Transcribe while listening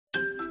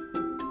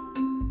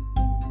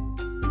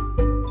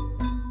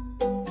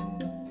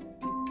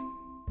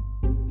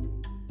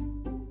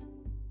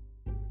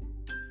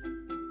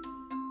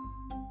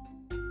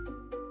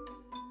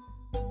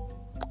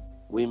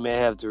we may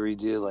have to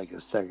redo like a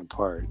second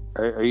part.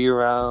 Are you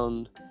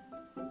around?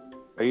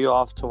 Are you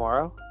off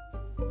tomorrow?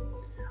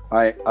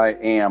 I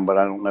am, but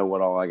I don't know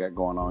what all I got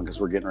going on because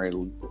we're getting ready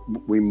to.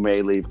 We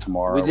may leave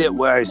tomorrow. We did.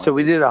 Well, so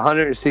we did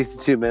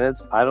 162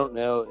 minutes. I don't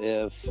know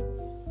if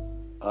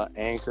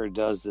Anchor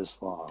does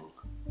this long.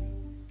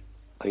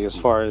 Like as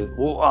far as,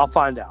 well, I'll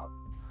find out.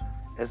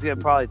 It's gonna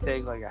probably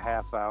take like a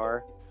half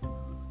hour.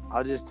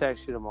 I'll just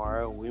text you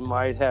tomorrow. We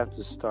might have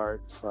to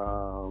start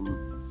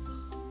from.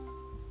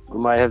 We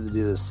might have to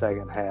do the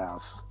second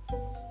half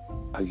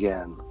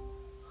again.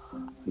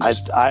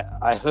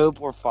 I hope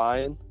we're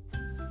fine.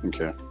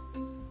 Okay.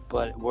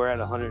 But we're at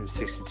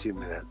 162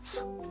 minutes.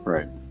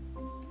 Right.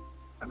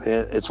 I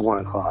mean, it's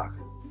 1 o'clock.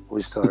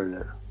 We started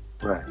it.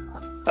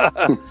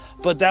 Right.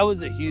 But that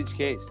was a huge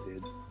case,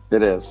 dude.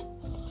 It is.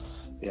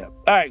 Yeah.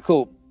 All right,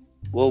 cool.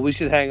 Well, we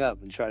should hang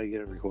up and try to get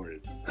it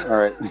recorded. All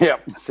right.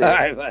 Yep. All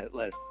right, bye.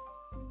 Later.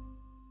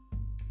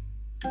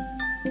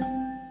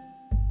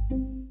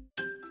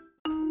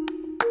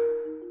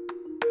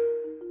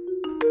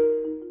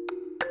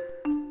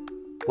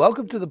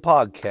 Welcome to the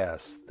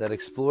podcast that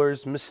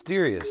explores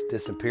mysterious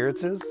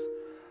disappearances,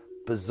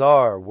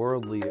 bizarre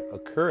worldly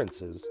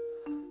occurrences,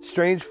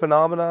 strange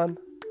phenomenon,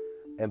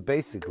 and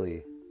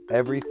basically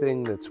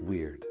everything that's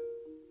weird.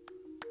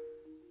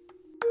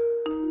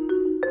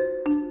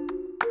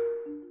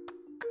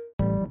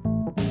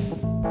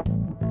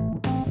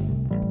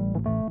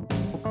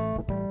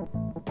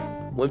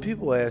 When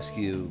people ask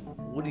you,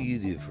 what do you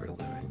do for a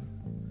living?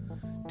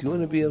 Do you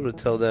want to be able to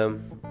tell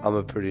them, I'm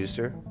a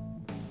producer?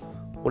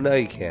 Well, now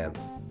you can.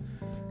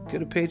 Go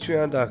to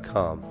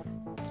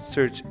patreon.com,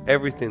 search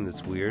everything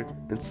that's weird,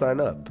 and sign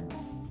up.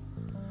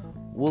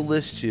 We'll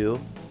list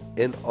you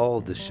in all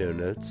the show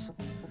notes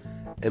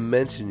and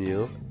mention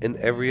you in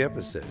every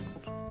episode.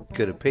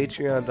 Go to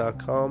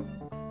patreon.com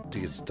to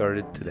get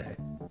started today.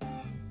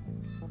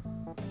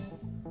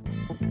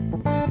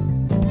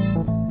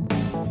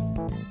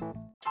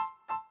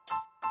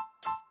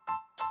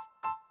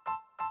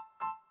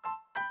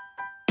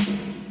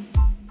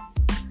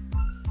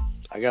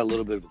 I got a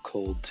little bit of a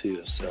cold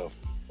too, so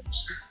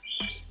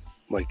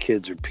my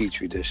kids are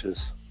petri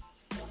dishes.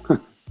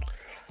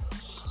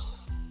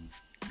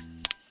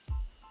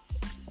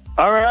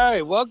 All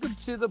right, welcome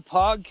to the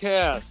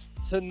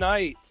podcast.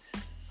 Tonight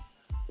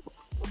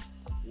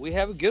we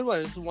have a good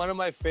one. This is one of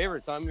my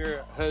favorites. I'm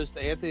your host,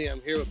 Anthony.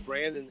 I'm here with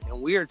Brandon,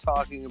 and we are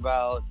talking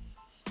about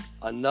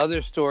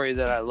another story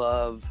that I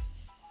love,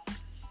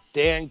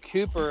 Dan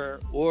Cooper,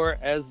 or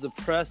as the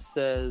press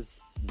says,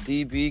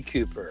 DB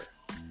Cooper.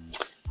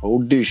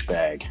 Old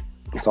douchebag.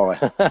 That's all I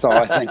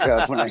think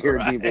of when I hear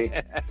right.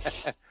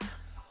 DB.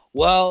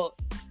 Well,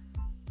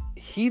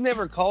 he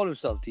never called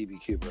himself DB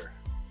Cooper.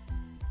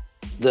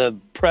 The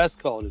press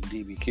called him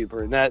DB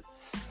Cooper, and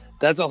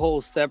that's a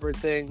whole separate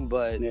thing,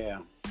 but yeah,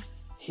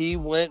 he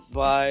went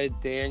by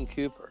Dan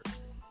Cooper.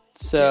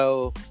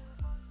 So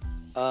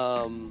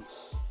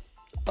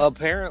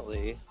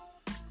apparently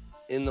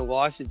in the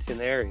Washington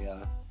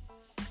area,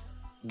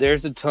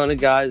 there's a ton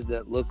of guys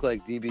that look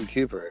like DB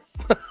Cooper.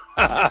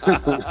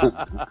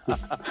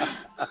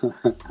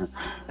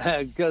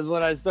 Because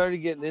when I started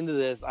getting into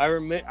this, I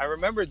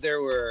remembered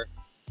there were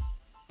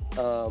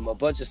a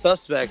bunch of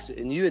suspects,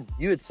 and you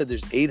had said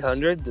there's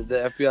 800 that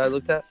the FBI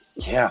looked at.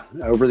 Yeah,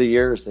 over the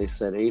years they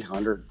said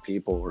 800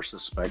 people were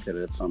suspected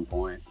at some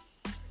point.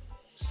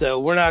 So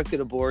we're not going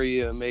to bore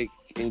you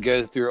and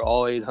go through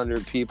all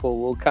 800 people.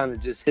 We'll kind of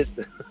just hit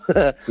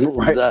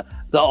the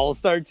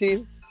all-star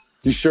team.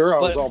 You sure? I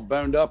was all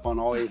boned up on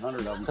all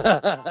 800 of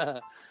them.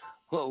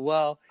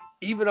 Well,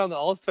 even on the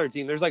all-star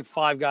team, there's like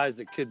 5 guys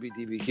that could be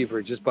DB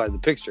Cooper just by the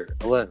picture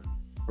alone.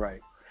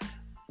 Right.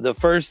 The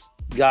first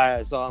guy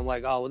I saw, I'm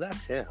like, oh, well,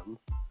 that's him.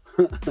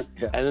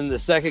 Yeah. And then the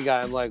second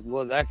guy, I'm like,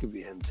 well, that could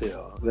be him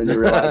too. Then you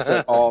realize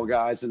that all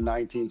guys in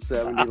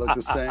 1970 look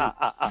the same.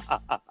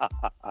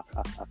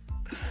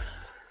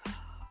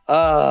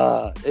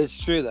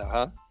 It's true though,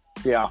 huh?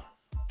 Yeah.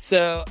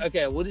 So,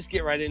 okay, we'll just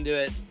get right into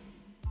it.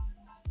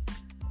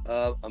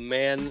 A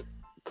man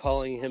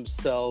calling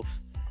himself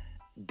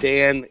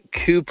Dan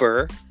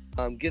Cooper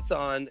gets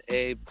on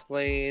a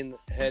plane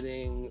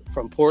heading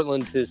from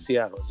Portland to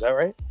Seattle. Is that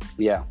right?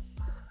 Yeah.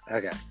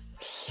 Okay.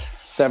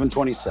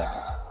 727.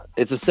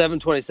 It's a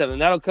 727.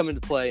 That'll come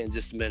into play in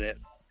just a minute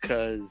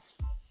because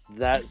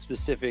that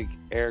specific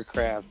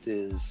aircraft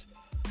is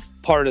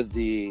part of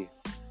the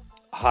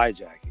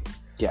hijacking.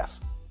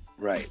 Yes.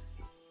 Right.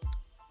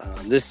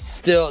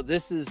 It's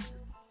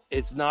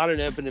not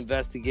an open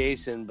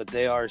investigation, but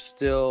they are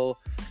still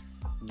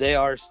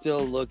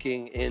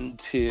looking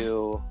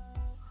into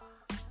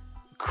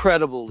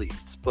credible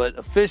leads. But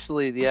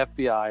officially, the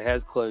FBI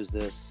has closed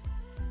this,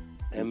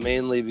 and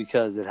mainly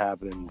because it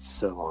happened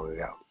so long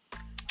ago.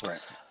 Right.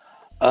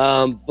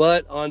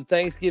 But on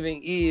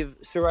Thanksgiving Eve,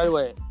 so right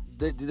away,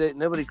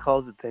 nobody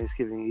calls it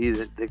Thanksgiving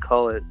Eve. They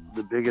call it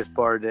the biggest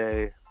bar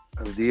day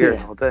of the year,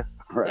 don't they?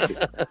 Right.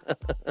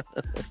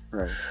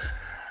 Right.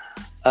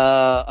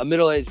 A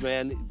middle-aged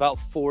man, about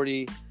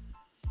 40,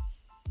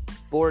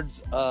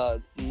 boards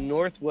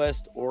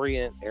Northwest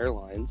Orient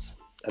Airlines.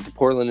 at the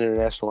Portland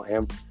International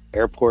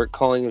Airport,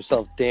 calling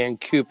himself Dan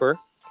Cooper.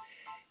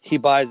 He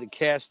buys a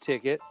cash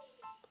ticket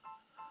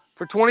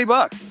for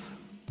 $20.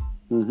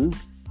 Mm-hmm.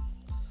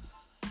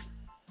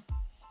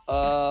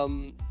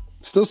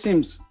 Still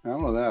seems, I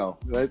don't know.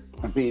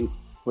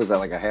 Was that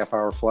like a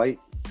half-hour flight?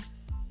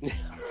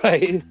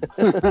 Right.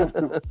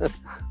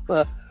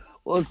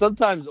 Well,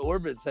 sometimes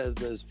Orbitz has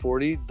those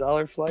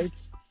 $40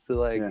 flights.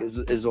 So,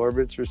 is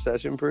Orbitz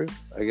recession-proof,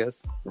 I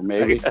guess? Or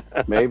maybe.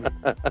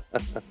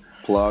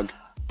 Plug.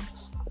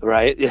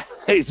 Right? Yeah,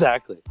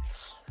 exactly.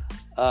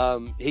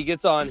 He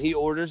gets on. He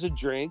orders a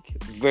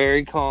drink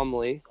very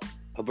calmly.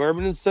 A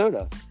bourbon and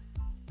soda.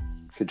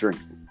 Good drink.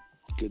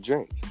 Good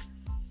drink.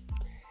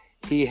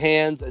 He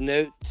hands a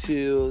note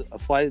to a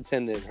flight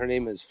attendant. Her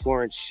name is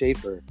Florence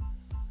Schaefer.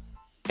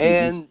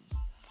 And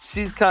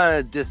she's kind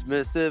of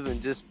dismissive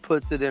and just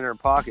puts it in her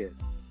pocket,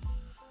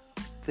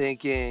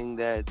 thinking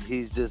that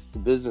he's just a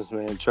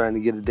businessman trying to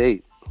get a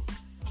date.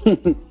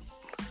 It's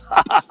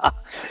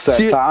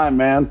that time,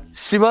 man.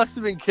 She must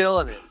have been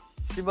killing it.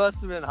 She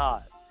must have been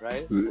hot,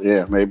 right?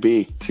 Yeah,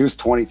 maybe. She was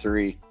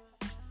 23.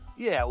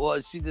 Yeah,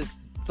 well, she just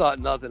thought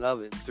nothing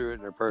of it and threw it in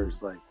her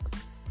purse.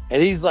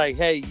 And he's like,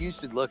 hey, you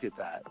should look at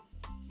that.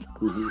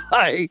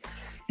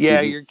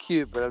 You're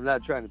cute, but I'm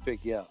not trying to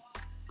pick you up.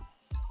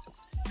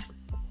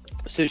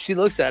 So she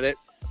looks at it,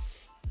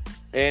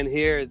 and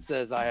here it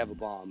says, I have a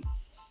bomb.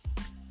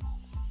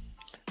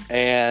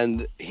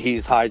 And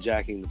he's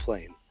hijacking the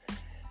plane.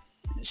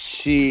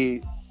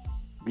 She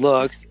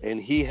looks, and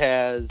he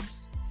has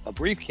a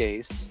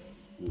briefcase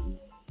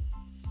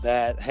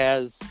that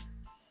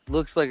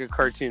looks like a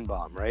cartoon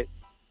bomb, right?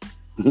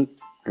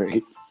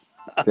 Right.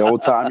 The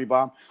old-timey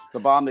bomb. The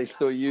bomb they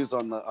still use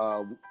on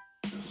the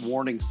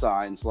warning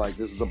signs, like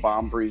this is a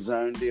bomb-free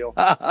zone deal.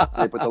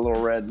 They put the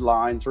little red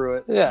line through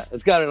it. Yeah,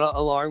 it's got an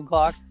alarm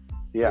clock.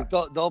 Yeah.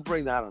 Don't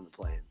bring that on the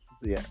plane.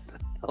 Yeah.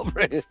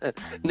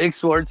 Nick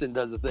Swartzen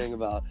does a thing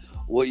about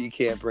what you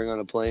can't bring on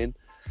a plane.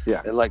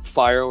 Yeah. And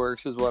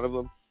fireworks is one of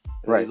them.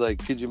 And right. He's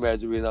like, could you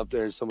imagine being up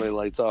there and somebody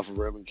lights off a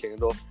Roman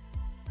candle?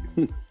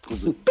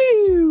 It's like,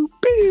 pew,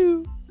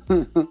 pew.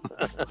 They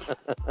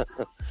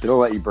don't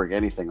let you bring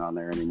anything on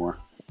there anymore.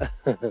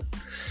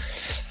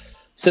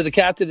 So the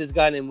captain is a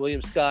guy named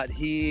William Scott.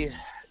 He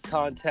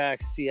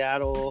contacts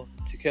Seattle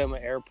Tacoma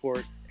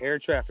Airport air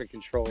traffic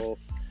control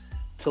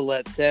to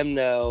let them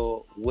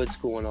know what's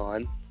going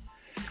on.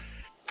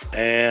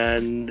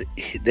 And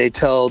they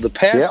tell the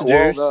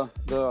passengers. Yeah,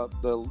 well,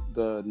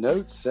 the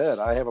note said,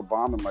 I have a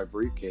bomb in my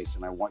briefcase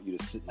and I want you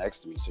to sit next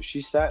to me. So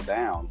she sat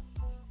down,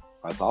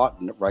 I thought,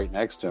 right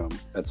next to him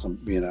at some,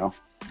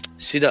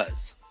 She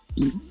does.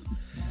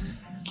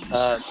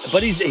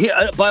 But he,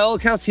 by all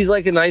accounts, he's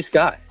like a nice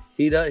guy.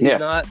 He's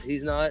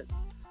not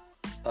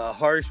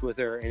harsh with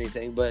her or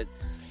anything, but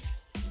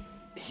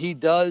he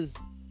does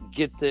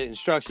get the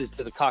instructions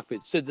to the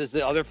cockpit. So does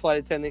the other flight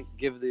attendant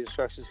give the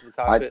instructions to the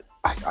cockpit?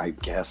 I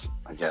guess.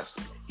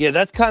 Yeah,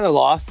 that's kind of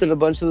lost in a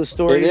bunch of the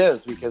stories. It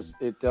is, because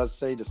it does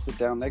say to sit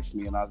down next to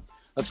me, and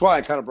that's why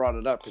I kind of brought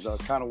it up, because I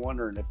was kind of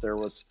wondering if there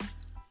was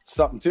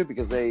something too,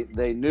 because they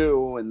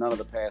knew and none of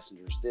the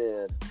passengers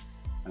did,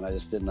 and I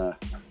just didn't. I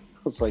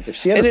was like, if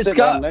she had to sit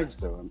down next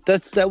to him,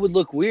 that would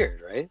look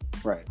weird, right?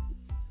 Right.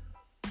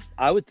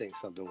 I would think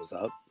something was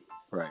up.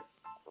 Right.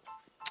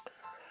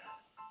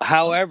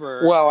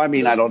 However, well, I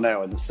don't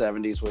know. In the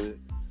 70s, would it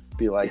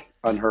be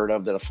unheard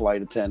of that a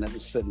flight attendant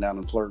was sitting down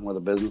and flirting with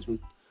a businessman?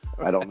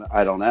 I don't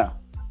know.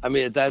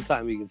 At that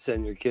time, you could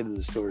send your kid to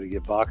the store to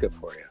get vodka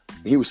for you.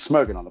 He was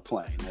smoking on the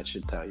plane. That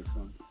should tell you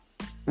something.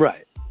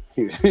 Right.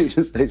 They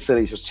said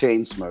he's just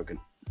chain smoking.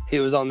 He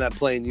was on that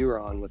plane you were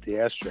on with the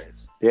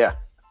ashtrays. Yeah.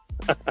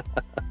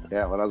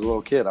 Yeah. When I was a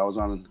little kid, I was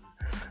on.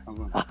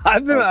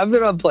 I've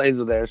been on planes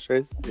with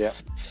ashtrays. Yeah.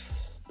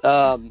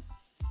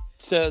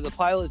 So the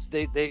pilots,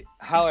 they get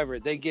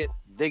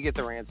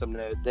the ransom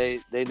note.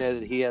 They know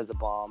that he has a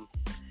bomb.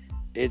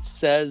 It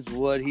says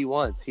what he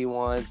wants. He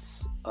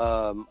wants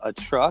a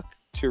truck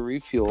to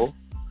refuel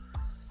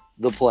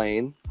the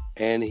plane,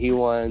 and he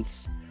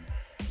wants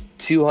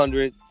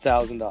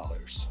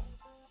 $200,000.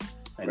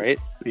 Right?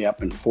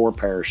 Yep, and 4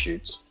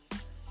 parachutes.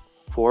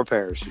 4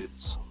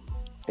 parachutes.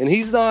 And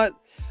he's not.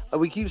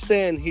 We keep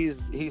saying he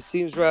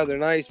seems rather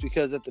nice,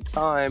 because at the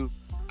time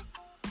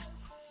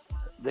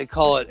they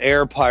call it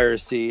air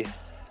piracy.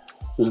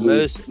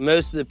 Mm-hmm.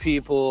 Most of the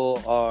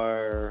people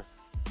are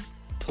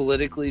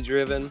politically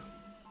driven,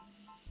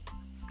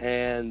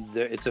 and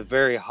it's a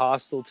very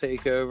hostile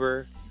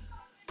takeover.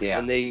 Yeah.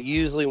 And they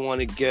usually want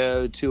to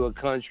go to a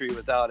country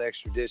without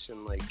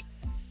extradition, like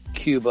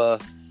Cuba,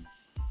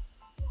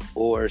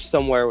 or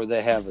somewhere where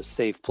they have a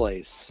safe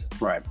place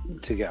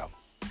to go.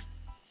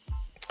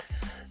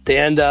 They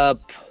end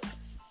up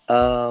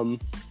around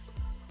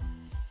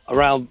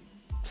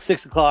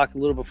 6 o'clock, a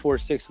little before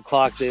 6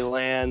 o'clock, they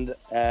land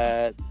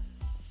at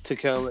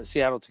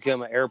Seattle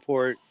Tacoma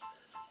Airport,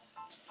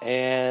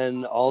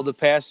 and all the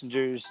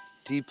passengers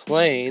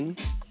deplane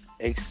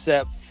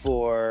except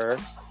for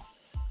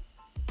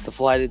the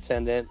flight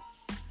attendant,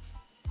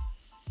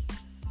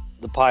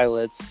 the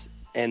pilots,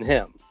 and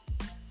him.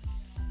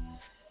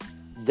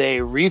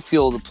 They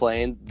refuel the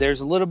plane.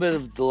 There's a little bit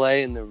of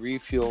delay in the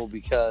refuel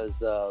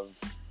because of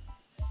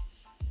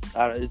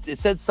it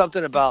said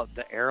something about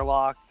the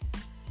airlock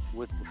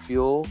with the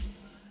fuel,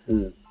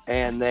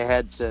 and they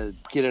had to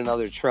get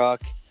another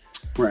truck.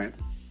 Right.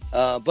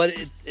 But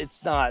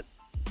it's not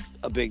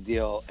a big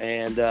deal,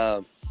 and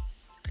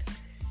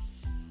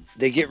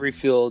they get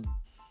refueled.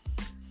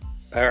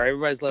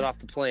 Everybody's let off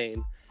the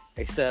plane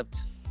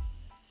except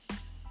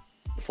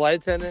the flight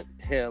attendant,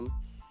 him,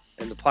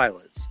 and the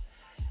pilots.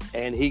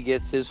 And he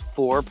gets his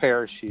 4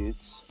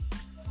 parachutes.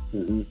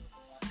 Mm-hmm.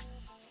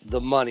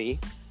 The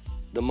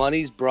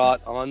money's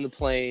brought on the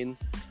plane,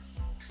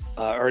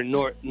 or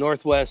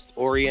Northwest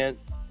Orient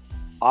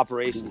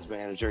operations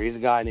manager. He's a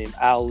guy named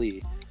Al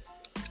Lee.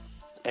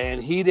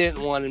 And he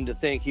didn't want him to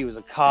think he was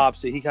a cop,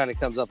 so he kind of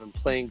comes up in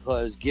plain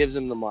clothes, gives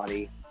him the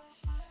money.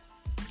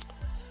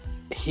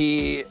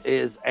 He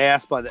is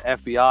asked by the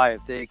FBI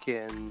if they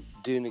can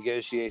do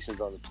negotiations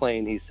on the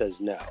plane. He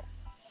says no.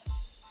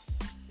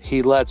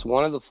 He lets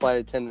one of the flight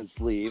attendants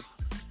leave,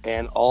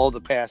 and all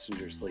the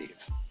passengers leave.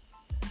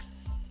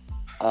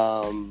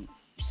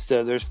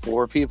 So there's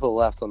 4 people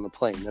left on the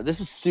plane. Now, this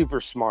is super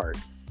smart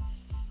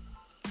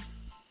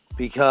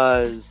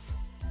because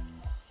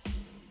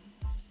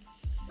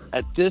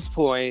at this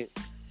point,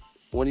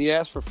 when you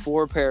ask for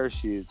 4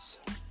 parachutes,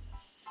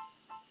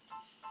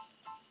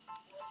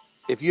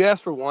 if you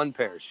ask for 1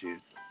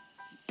 parachute,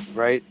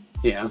 right?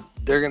 Yeah.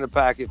 They're going to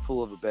pack it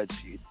full of a bed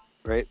sheet,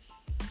 right?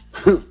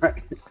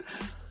 Right.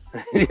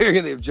 You're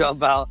going to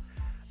jump out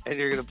and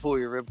you're going to pull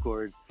your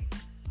ripcord,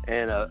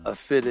 and a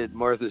fitted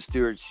Martha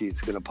Stewart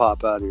sheet's going to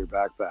pop out of your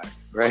backpack,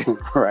 right?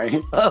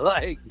 Right.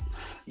 Like,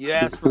 you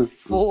ask for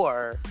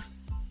 4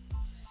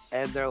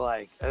 and they're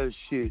like, oh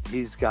shoot,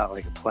 he's got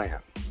like a plan.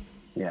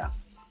 Yeah.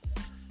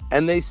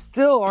 And they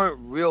still aren't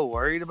real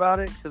worried about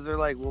it because they're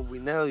like, well, we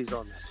know he's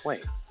on that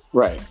plane.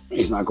 Right.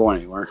 He's not going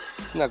anywhere.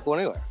 He's not going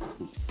anywhere.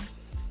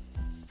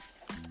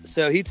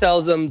 So he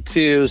tells them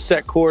to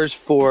set course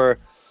for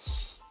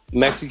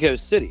Mexico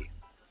City.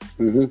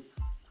 Mm-hmm.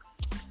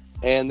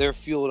 And they're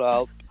fueled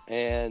up.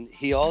 And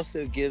he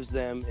also gives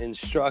them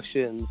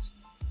instructions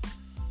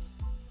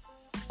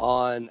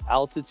on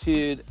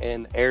altitude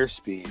and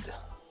airspeed.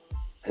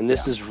 And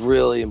this is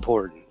really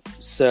important.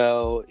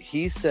 So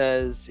he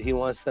says he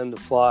wants them to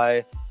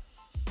fly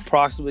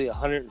approximately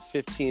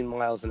 115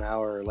 miles an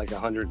hour, like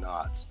 100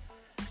 knots.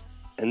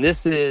 And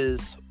this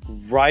is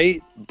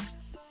right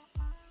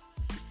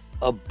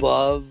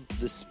above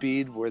the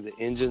speed where the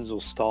engines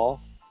will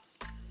stall.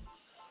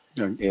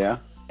 Yeah.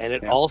 And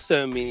it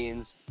also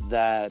means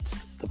that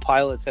the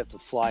pilots have to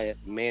fly it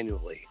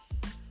manually.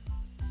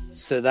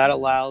 So that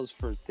allows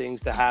for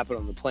things to happen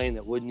on the plane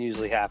that wouldn't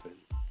usually happen.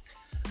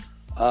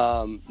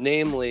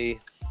 Namely,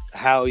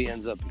 how he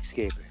ends up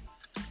escaping.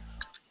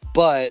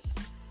 But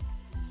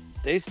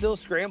they still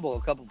scramble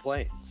a couple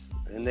planes,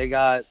 and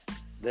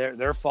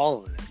they're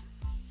following him.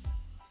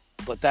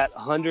 But that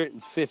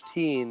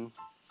 115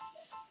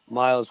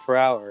 miles per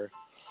hour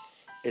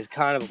is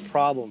kind of a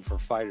problem for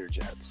fighter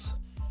jets.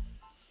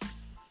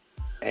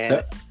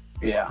 And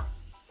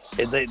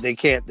they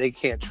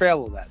can't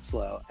travel that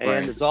slow.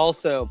 And it's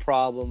also a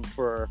problem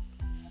for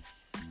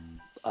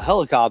a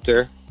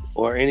helicopter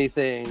or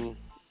anything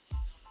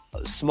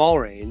small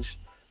range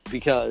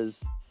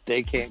because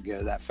they can't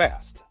go that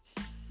fast.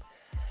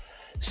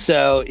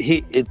 So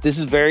this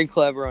is very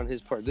clever on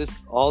his part.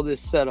 All this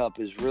setup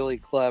is really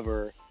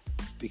clever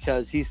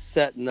because he's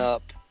setting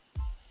up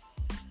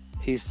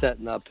his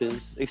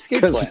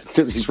escape plan.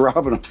 Because he's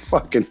robbing a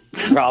fucking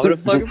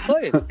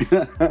plane.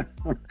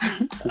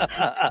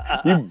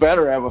 You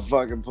better have a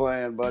fucking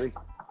plan, buddy.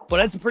 But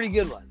that's a pretty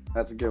good one.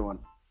 That's a good one.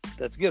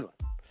 That's a good one.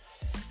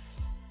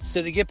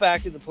 So they get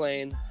back in the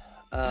plane.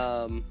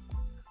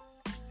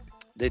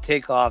 They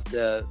take off.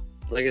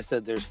 Like I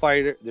said, there's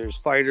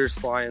fighters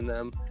flying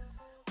them.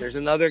 There's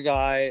another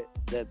guy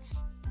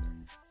that's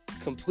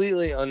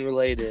completely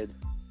unrelated,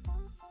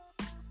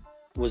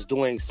 was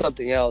doing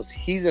something else.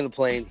 He's in a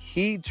plane.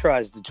 He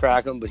tries to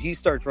track him, but he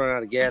starts running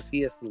out of gas.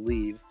 He has to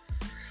leave.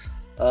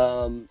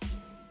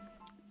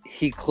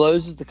 He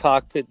closes the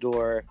cockpit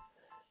door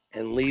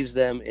and leaves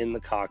them in the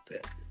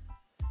cockpit.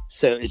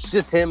 So it's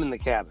just him in the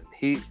cabin.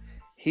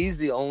 He's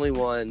the only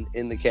one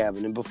in the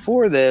cabin. And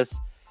before this,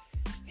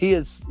 he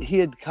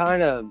had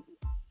kind of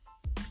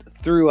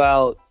threw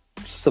out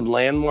some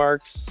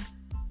landmarks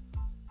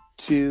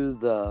to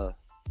the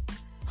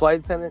flight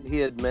attendant. He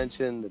had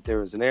mentioned that there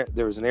was an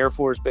Air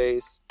Force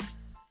base,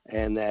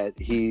 and that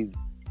he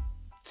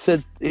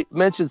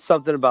mentioned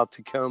something about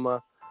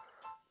Tacoma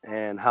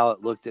and how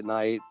it looked at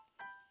night.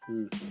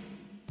 And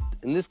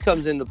this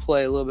comes into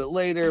play a little bit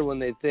later when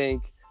they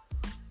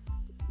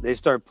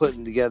start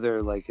putting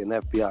together like an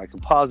FBI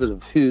composite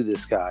of who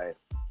this guy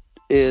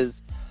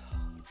is.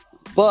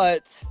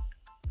 But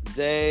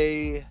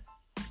they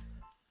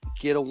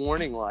get a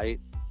warning light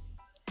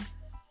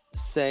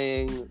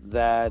saying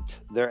that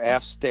their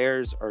aft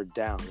stairs are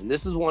down. And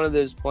this is one of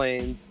those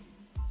planes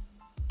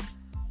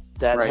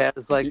that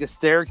has like a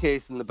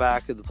staircase in the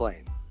back of the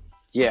plane.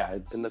 Yeah,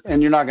 In the-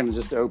 and you're not going to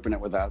just open it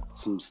without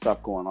some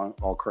stuff going on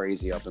all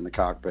crazy up in the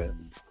cockpit.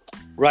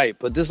 Right,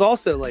 but this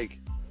also, like,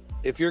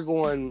 if you're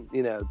going,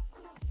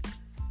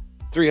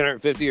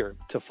 350 or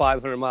to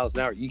 500 miles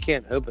an hour, you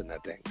can't open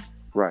that thing.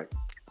 Right.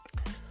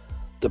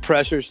 The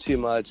pressure's too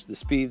much, the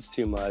speed's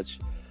too much.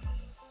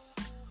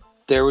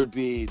 There would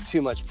be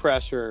too much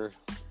pressure,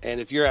 and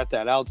if you're at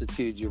that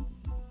altitude, you're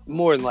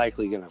more than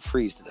likely going to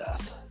freeze to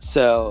death.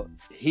 So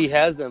he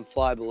has them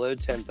fly below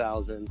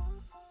 10,000,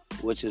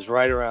 which is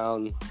right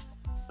around.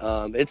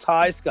 It's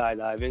high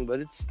skydiving, but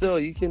it's still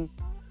you can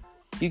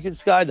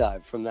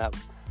skydive from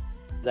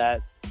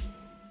that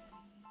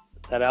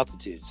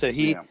altitude. So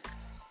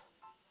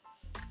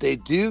they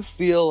do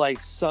feel like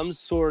some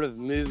sort of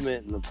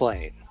movement in the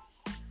plane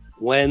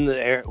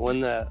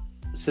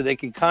so they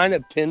can kind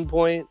of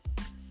pinpoint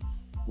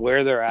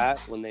where they're at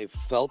when they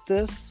felt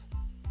this.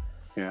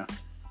 Yeah.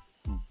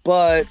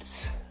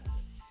 But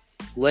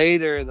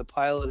later, the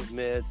pilot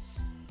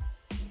admits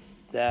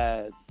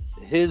that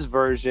his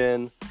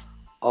version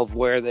of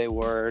where they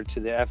were to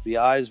the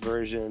FBI's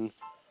version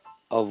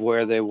of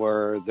where they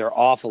were, they're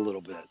off a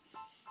little bit.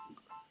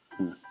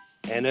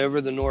 And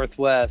over the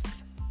Northwest,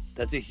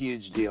 that's a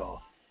huge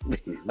deal.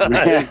 It's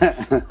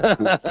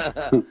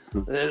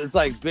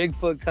like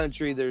Bigfoot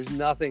country. There's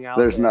nothing out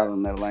there. There's nothing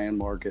in that land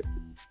market.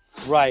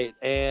 Right.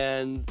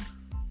 And,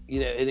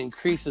 it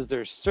increases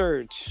their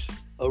search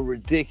a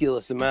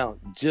ridiculous amount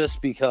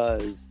just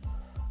because,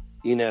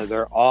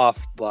 they're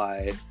off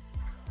by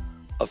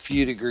a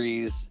few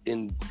degrees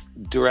in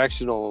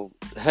directional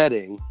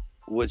heading,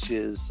 which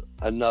is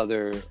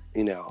another,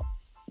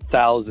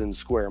 1,000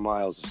 square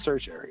miles of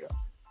search area.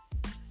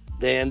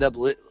 They end up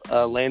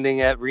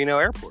landing at Reno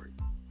Airport.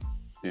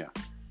 Yeah.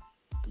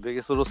 The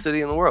biggest little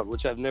city in the world,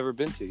 which I've never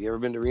been to. You ever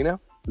been to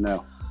Reno?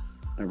 No.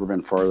 Never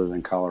been farther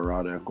than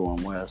Colorado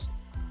going west.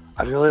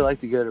 I'd really like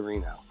to go to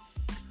Reno.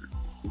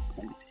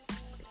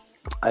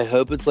 I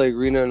hope it's like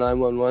Reno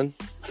 911,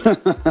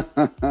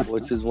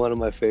 which is one of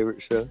my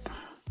favorite shows.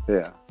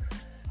 Yeah.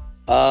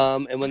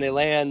 And when they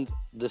land,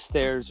 the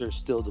stairs are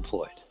still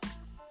deployed.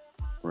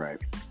 Right.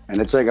 And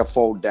it's like a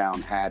fold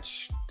down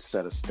hatch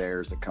set of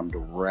stairs that come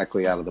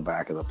directly out of the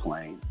back of the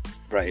plane.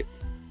 Right.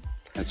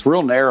 It's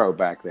real narrow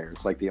back there.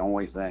 It's like the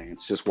only thing.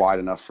 It's just wide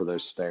enough for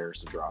those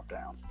stairs to drop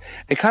down.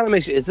 It kind of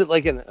makes you, is it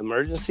like an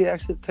emergency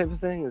exit type of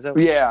thing? Is that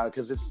what Yeah,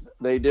 because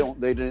they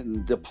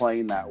didn't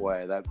deplane that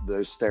way.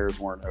 Those stairs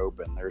weren't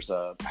open. There's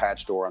a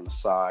hatch door on the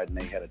side, and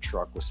they had a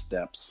truck with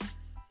steps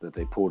that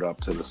they pulled up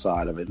to the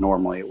side of it.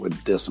 Normally it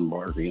would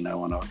disembark,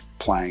 on a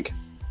plank.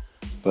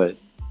 But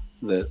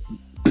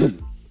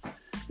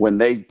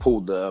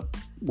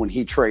when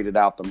he traded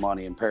out the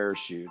money and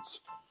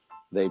parachutes,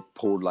 they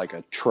pulled like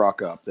a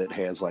truck up that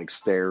has like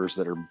stairs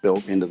that are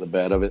built into the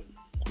bed of it.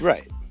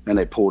 Right. And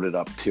they pulled it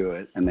up to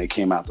it, and they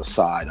came out the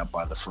side up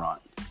by the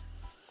front.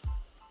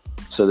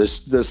 So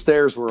the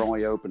stairs were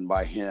only opened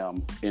by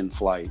him in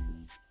flight.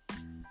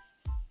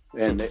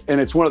 And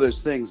it's one of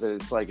those things that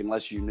it's like,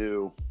 unless you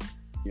knew,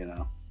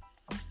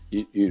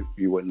 you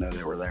wouldn't know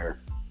they were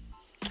there.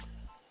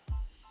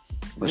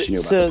 Unless you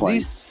knew about the plane.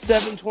 These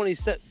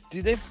 727,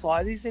 do they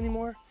fly these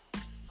anymore?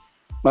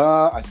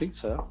 I think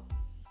so.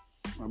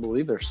 I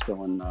believe they're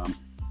still in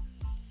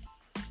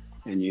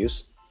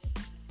use.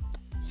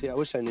 See, I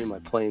wish I knew my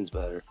planes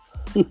better.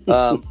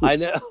 I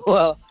know.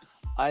 Well,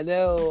 I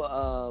know.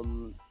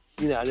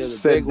 I know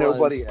the big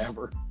nobody ones.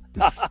 Ever.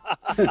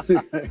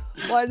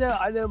 Well,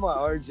 I know my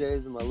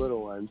RJs and my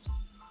little ones.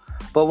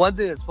 But one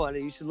thing that's funny,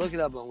 you should look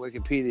it up on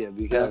Wikipedia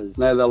because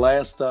No, the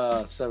last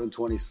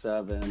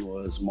 727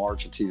 was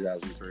March of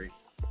 2003.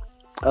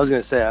 I was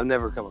going to say, I've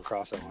never come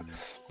across that one.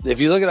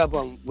 If you look it up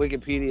on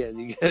Wikipedia and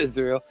you get it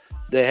through,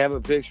 they have a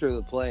picture of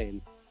the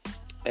plane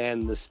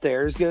and the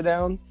stairs go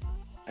down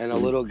and a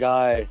little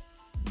guy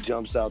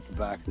jumps out the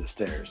back of the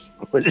stairs,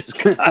 which is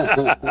kind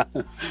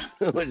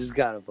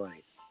of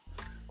funny.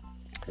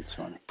 That's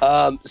funny.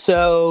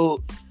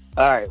 So,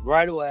 all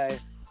right away,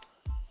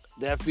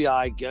 the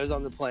FBI goes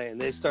on the plane.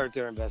 They start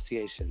their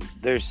investigation.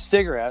 There's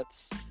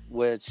cigarettes,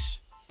 which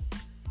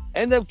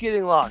end up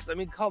getting lost. I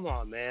mean, come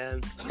on,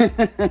 man.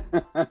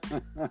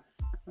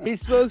 He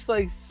smokes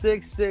like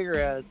 6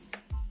 cigarettes,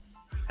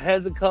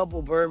 has a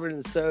couple bourbon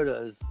and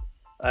sodas.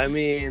 I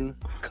mean,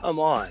 come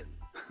on.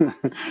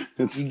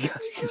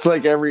 It's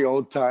like every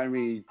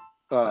old-timey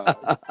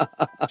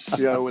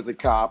show with a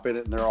cop in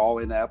it, and they're all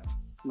inept.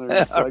 And they're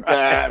just like,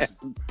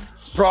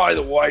 probably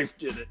the wife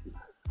did it.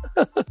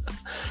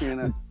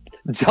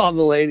 John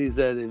Mulaney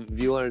said if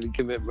you wanted to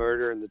commit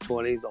murder in the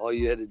 20s, all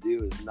you had to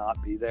do is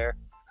not be there.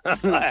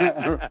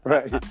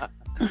 Right.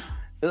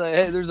 Like,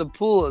 hey, there's a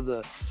pool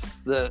of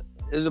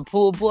there's a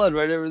pool of blood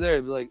right over there.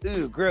 He'd be like,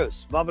 ooh,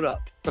 gross, mop it up.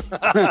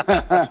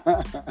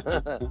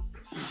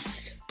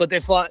 But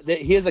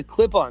he has a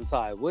clip-on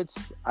tie, which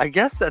I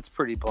guess that's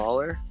pretty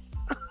baller.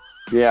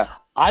 Yeah.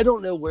 I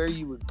don't know where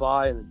you would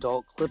buy an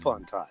adult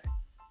clip-on tie.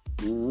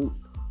 Mm-hmm.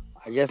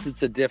 I guess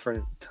it's a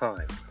different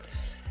time.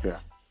 Yeah.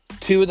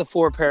 2 of the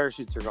 4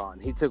 parachutes are gone.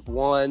 He took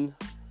one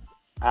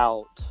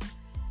out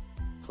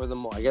for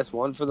I guess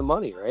one for the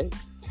money, right?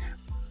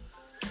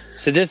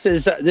 So this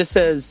is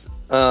just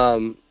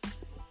a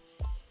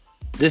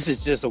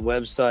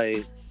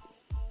website.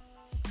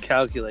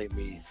 Calculate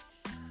me.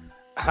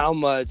 How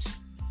much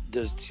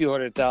does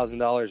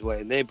 $200,000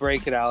 weigh? And they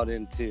break it out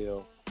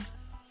into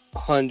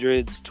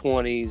hundreds,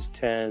 20s,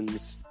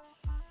 10s.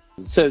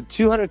 So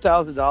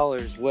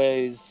 $200,000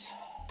 weighs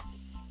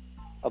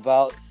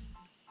about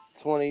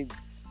 20.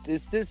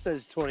 This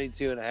says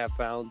 22 and a half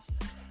pounds.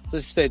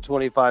 Let's just say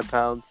 25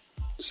 pounds.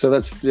 So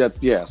that's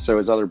yeah. So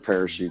his other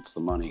parachute's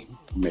the money,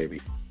 maybe.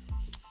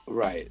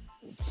 Right.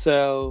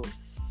 So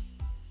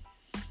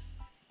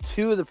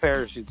 2 of the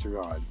parachutes are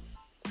gone.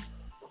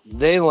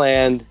 They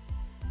land.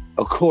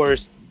 Of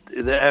course,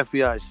 the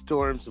FBI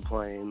storms the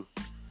plane.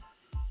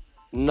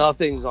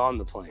 Nothing's on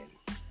the plane.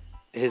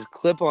 His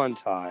clip-on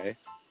tie.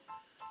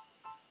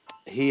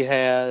 He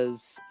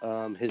has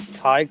his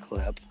tie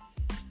clip.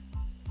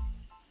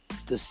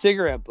 The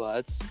cigarette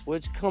butts,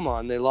 which, come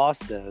on, they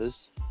lost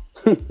those.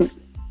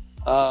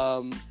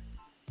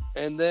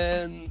 And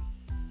then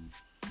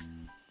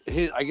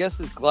I guess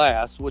his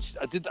glass, which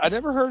I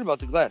never heard about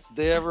the glass. Did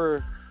they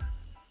ever?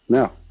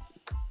 No.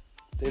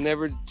 They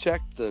never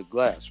checked the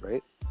glass,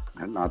 right?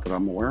 Not that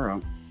I'm aware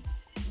of.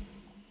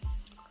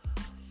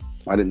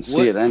 I didn't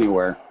see it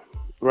anywhere.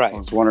 Right. I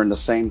was wondering the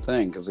same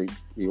thing because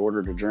he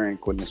ordered a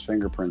drink. Wouldn't his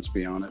fingerprints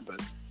be on it?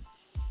 But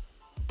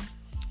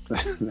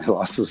they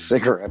lost those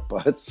cigarette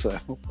butts. So.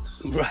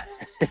 Right.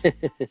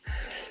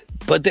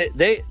 But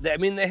they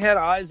had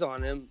eyes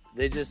on him.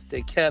 They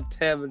kept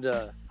having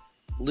to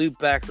loop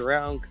back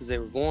around because they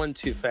were going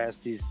too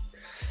fast.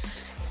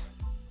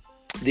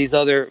 These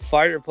other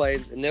fighter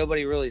planes, and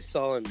nobody really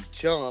saw him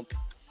jump.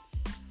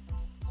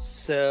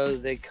 So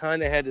they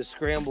kind of had to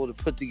scramble to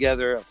put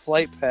together a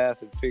flight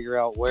path and figure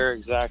out where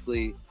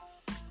exactly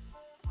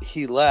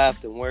he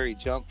left and where he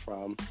jumped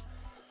from.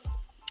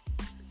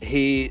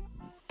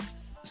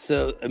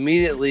 So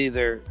immediately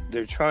they're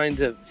trying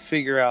to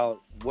figure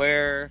out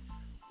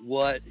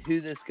who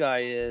this guy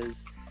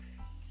is.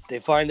 They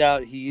find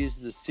out he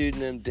uses the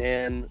pseudonym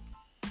Dan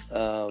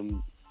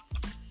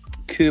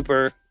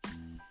Cooper.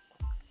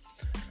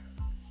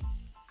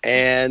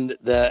 And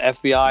the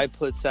FBI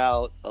puts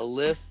out a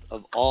list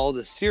of all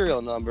the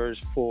serial numbers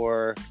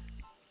for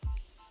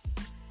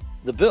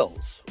the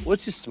bills,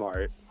 which is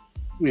smart.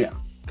 Yeah.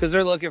 Because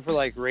they're looking for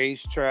like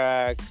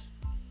racetracks.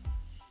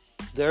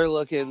 They're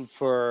looking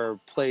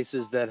for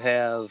places that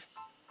have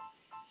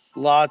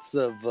lots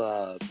of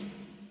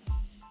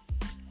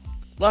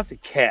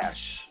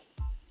cash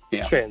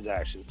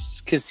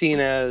transactions,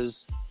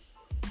 casinos,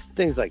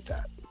 things like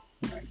that.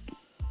 Right.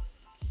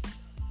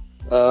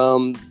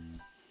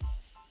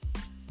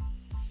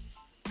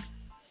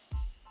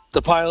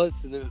 The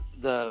pilots and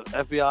the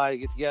FBI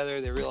get together.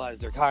 They realize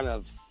they're kind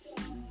of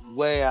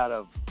way out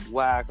of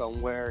whack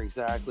on where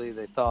exactly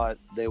they thought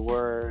they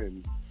were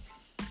and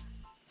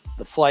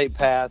the flight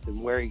path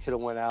and where he could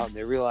have went out. And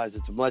they realize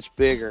it's a much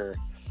bigger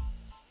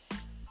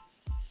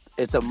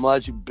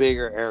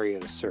area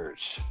to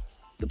search.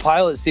 The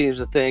pilot seems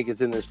to think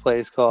it's in this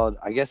place called,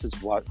 I guess it's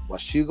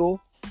Washougal.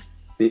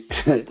 Is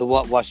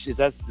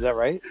that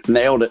right?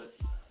 Nailed it.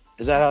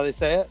 Is that how they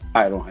say it?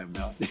 I don't have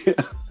no idea.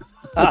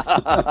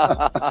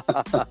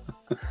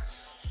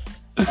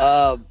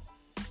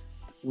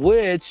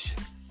 Which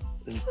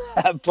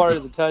that part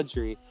of the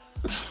country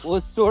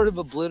was sort of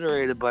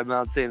obliterated by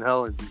Mount St.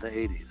 Helens in the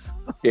 80s.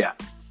 Yeah.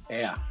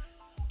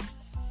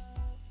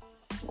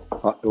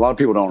 A lot of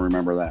people don't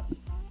remember that.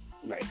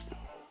 Right.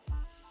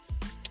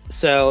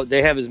 So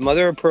they have his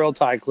mother of pearl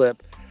tie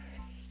clip.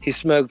 He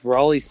smoked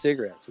Raleigh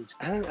cigarettes, which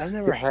I've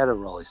never had a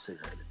Raleigh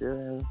cigarette.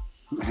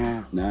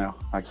 No,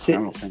 I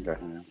don't think I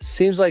have.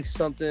 Seems like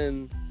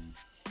something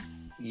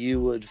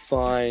you would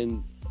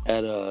find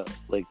at a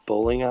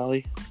bowling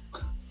alley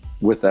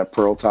with that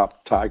pearl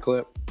top tie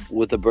clip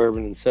with a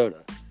bourbon and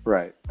soda.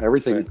 Right.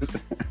 Everything. Right.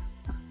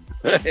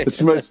 It's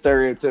the most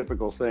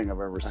stereotypical thing I've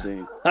ever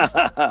seen.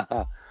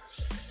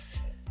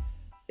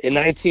 In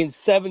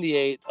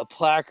 1978, a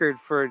placard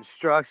for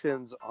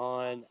instructions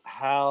on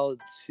how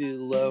to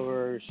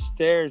lower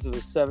stairs of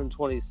a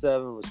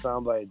 727 was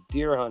found by a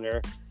deer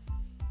hunter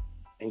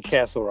in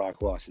Castle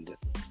Rock, Washington.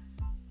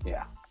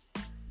 Yeah.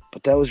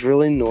 But that was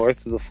really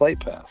north of the flight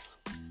path.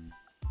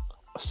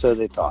 So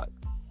they thought.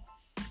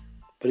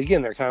 But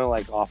again, they're kind of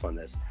off on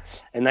this.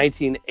 In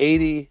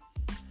 1980,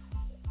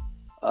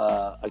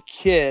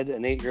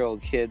 an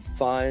 8-year-old kid,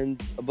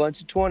 finds a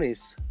bunch of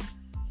 20s.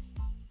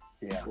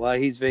 Yeah. While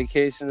he's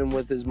vacationing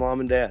with his mom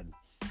and dad.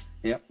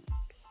 Yep.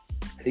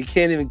 And he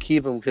can't even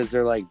keep them because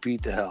they're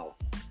beat to hell.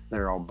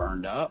 They're all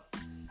burned up.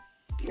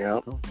 Yeah.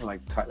 They're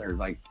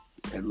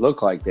it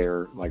looked like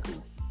the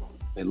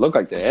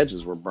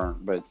edges were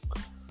burnt, but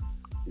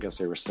I guess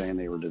they were saying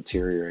they were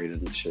deteriorated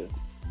and shit.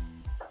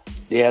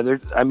 Yeah, they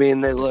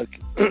look,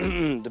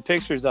 the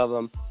pictures of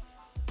them,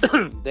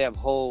 they have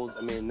holes.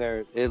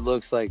 It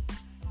looks like,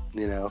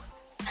 well,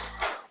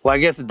 I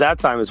guess at that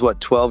time it's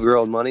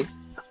 12-year-old money?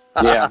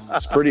 Yeah,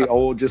 it's pretty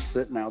old, just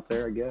sitting out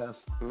there, I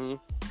guess. Mm-hmm.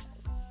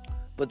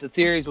 But the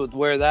theories with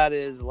where that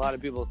is, a lot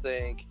of people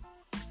think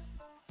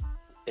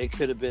It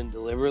could have been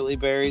deliberately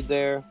buried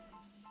there.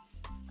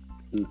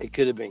 It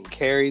could have been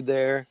carried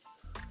there.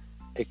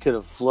 It could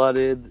have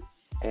flooded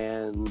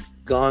and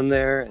gone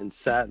there and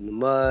sat in the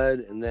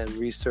mud and then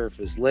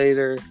resurfaced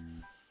later.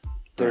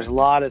 There's a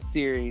lot of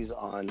theories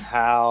on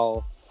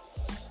how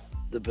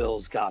the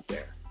Bills got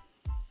there.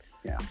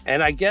 Yeah.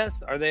 And I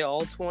guess, are they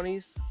all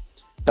 20s?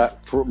 That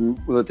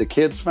what the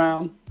kids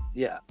found?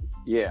 Yeah.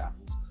 Yeah.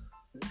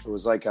 It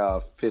was like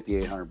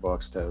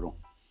 $5,800 total.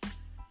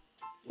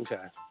 Okay.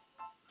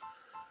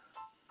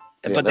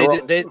 Yeah, But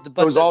it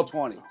was all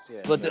 20s.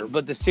 Yeah.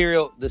 But the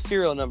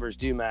serial numbers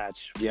do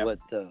match what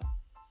they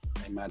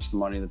matched the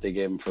money that they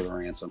gave him for the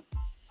ransom.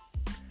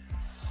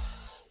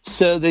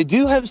 So they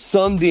do have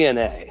some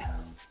DNA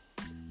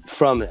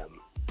from him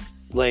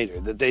later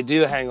that they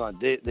do hang on.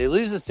 They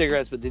lose the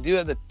cigarettes, but they do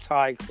have the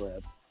tie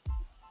clip.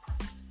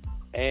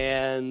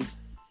 And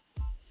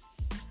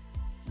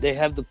they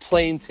have the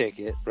plane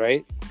ticket,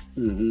 right?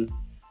 Mm-hmm.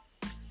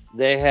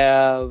 They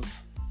have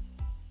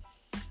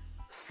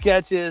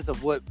sketches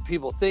of what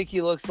people think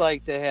he looks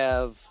like. They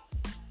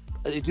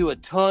do a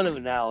ton of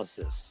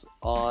analysis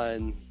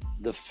on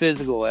the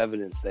physical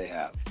evidence they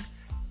have.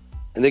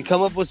 And they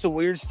come up with some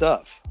weird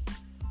stuff.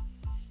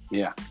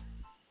 Yeah.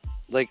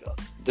 Like,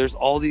 there's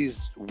all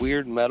these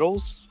weird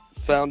metals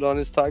found on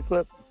his tie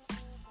clip.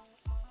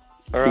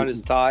 Or on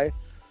his tie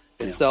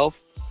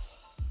itself.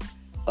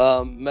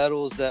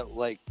 Metals that,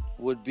 like,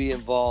 would be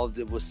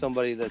involved with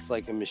somebody that's,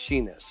 like, a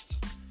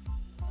machinist.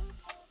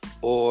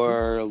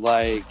 Or,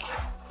 like,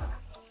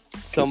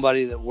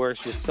 somebody that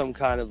works with some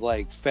kind of,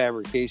 like,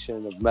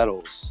 fabrication of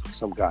metals,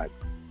 some kind.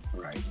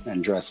 Right.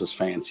 And dresses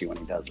fancy when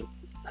he does it.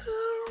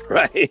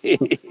 Right.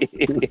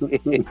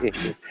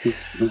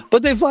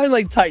 But they find,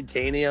 like,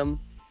 titanium.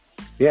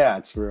 Yeah,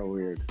 it's real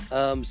weird.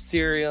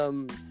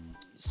 Cerium,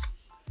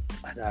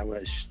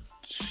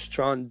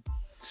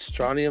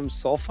 strontium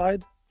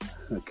sulfide.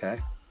 Okay.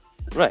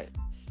 Right.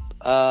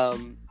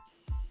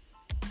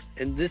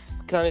 And this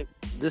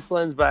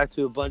lends back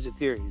to a bunch of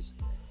theories,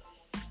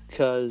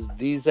 because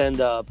these end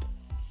up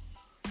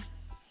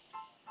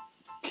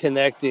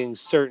connecting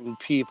certain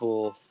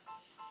people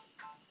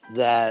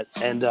that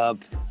end up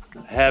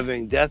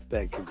having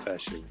deathbed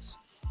confessions.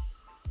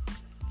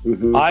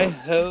 Mm-hmm. I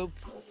hope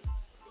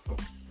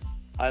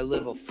I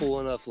live a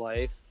full enough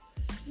life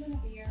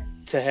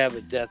to have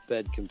a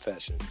deathbed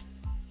confession.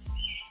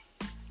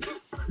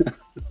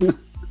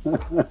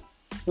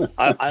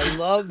 I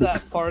love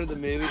that part of the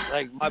movie.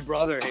 Like, my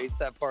brother hates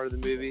that part of the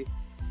movie.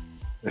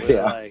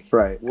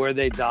 Right. Where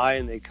they die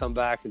and they come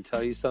back and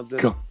tell you something.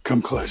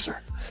 Come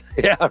closer.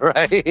 Yeah,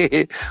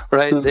 right.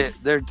 Right.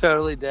 They're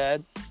totally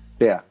dead.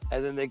 Yeah.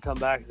 And then they come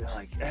back and they're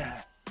like,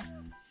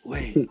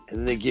 wait. And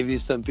then they give you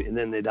some, and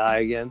then they die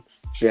again.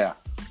 Yeah.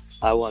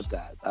 I want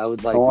that. I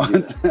would like to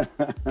do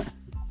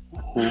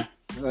that.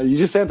 You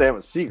just have to have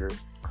a secret.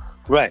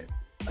 Right.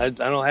 I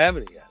don't have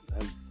it yet.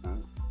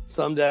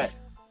 Someday.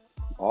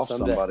 Someday.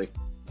 Somebody.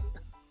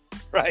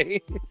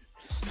 Right.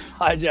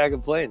 Hijack a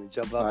plane and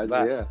jump out the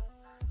back. Yeah.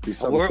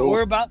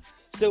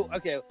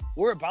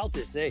 We're about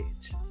this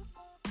age.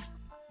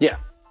 Yeah.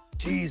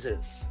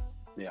 Jesus.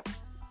 Yeah.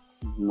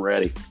 I'm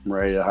ready to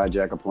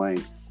hijack a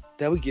plane.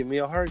 That would give me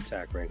a heart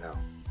attack right now.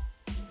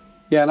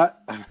 Yeah,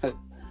 and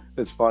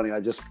it's funny. I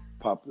just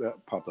popped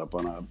up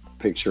on a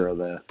picture of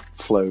the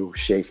Flo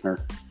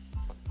Schaffner.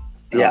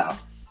 Yeah.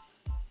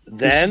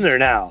 Then or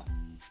now?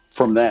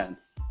 From then.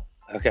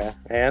 Okay.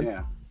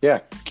 And? Yeah.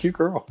 Cute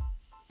girl.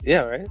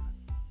 Yeah, right?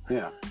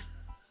 Yeah.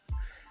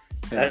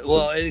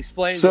 Well, it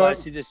explains why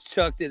she just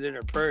chucked it in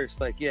her purse.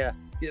 Like, yeah,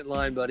 get in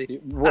line, buddy.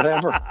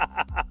 Whatever.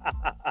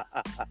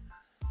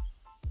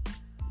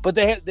 But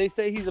they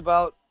say he's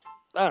about,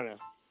 I don't know,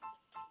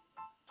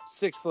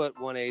 6 foot,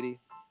 180,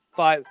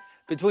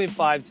 between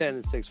 5'10"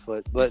 and 6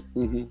 foot. But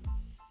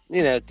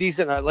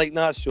decent, like,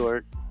 not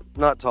short,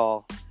 not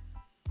tall,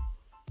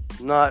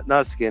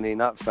 not skinny,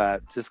 not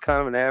fat, just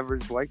kind of an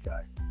average white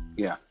guy.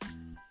 Yeah.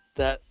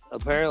 That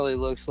apparently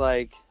looks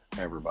like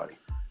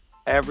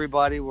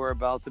everybody we're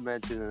about to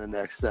mention in the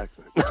next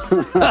segment.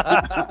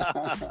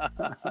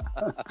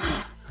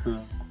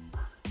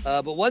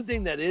 But one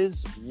thing that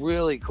is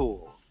really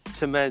cool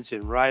to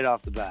mention right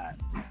off the bat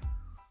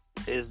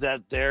is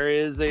that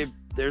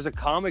there's a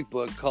comic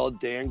book called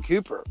Dan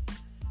Cooper.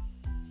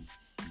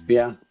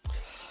 Yeah.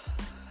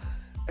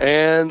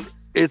 And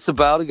it's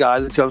about a guy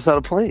that jumps out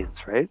of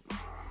planes, right?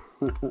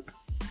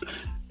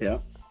 Yeah.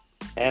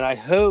 And I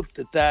hope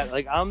that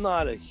like, I'm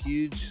not a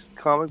huge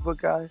comic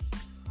book guy.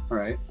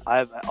 Right.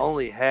 I've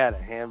only had a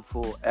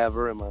handful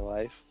ever in my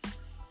life.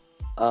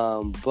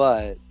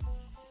 But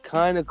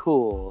kind of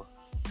cool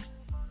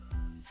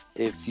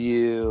if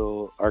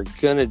you are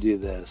going to do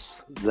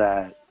this,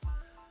 that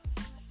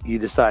you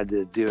decide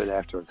to do it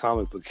after a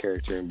comic book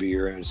character and be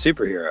your own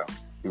superhero.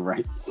 You're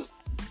right.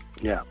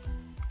 Yeah.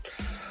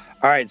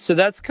 All right. So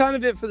that's kind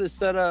of it for the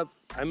setup.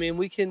 I mean,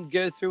 we can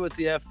go through what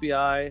the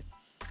FBI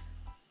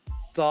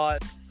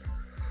thought.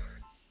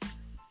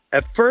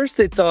 At first,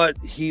 they thought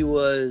he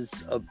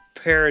was a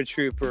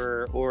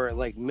paratrooper or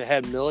like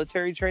had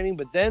military training,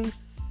 but then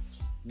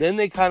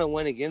they kind of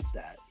went against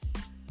that.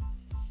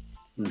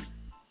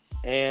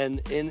 And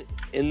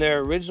in their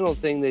original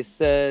thing, they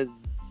said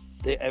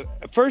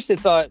at first they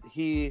thought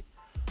he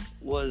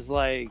was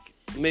like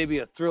maybe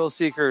a thrill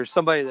seeker or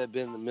somebody that had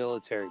been in the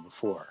military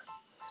before,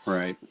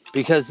 Right.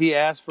 because he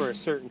asked for a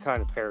certain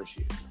kind of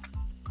parachute.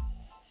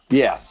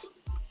 Yes.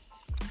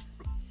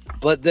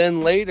 But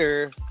then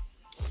later,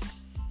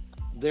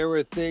 there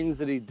were things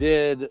that he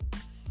did,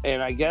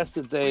 and I guess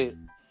that they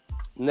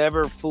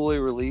never fully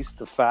released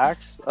the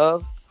facts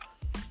of,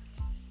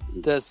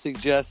 that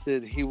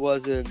suggested he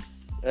wasn't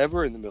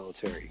ever in the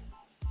military.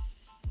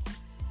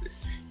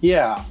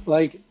 Yeah,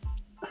 like,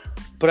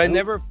 But I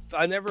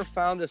never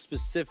found a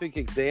specific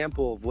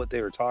example of what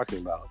they were talking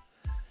about.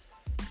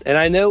 And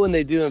I know when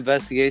they do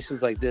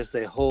investigations like this,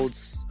 they hold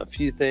a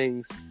few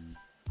things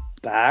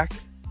back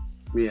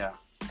yeah.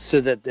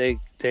 so that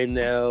they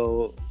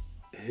know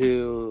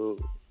who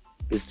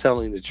is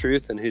telling the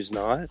truth and who's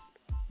not.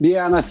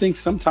 Yeah, and I think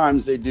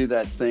sometimes they do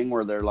that thing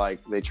where they're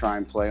like, they try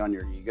and play on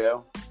your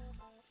ego.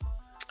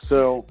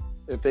 So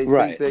if they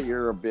Right. think that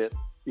you're a bit,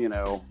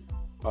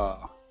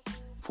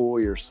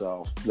 fool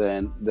yourself,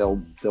 then they'll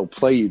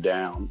play you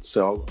down.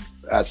 So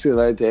I see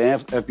that the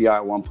FBI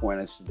at one point,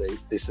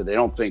 they said they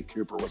don't think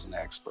Cooper was an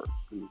expert.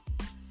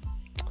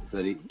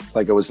 That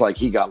it was like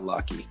he got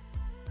lucky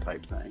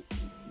type thing.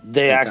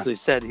 They Okay. actually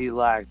said he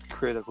lacked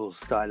critical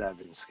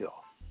skydiving skill.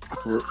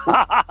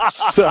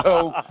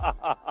 So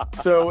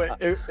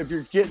if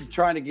you're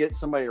trying to get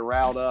somebody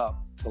riled up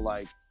to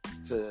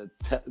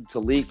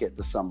leak it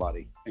to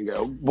somebody and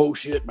go,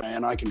 bullshit,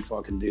 man, I can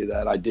fucking do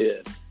that. I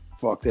did.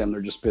 Fuck them. They're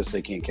just pissed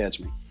they can't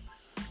catch me.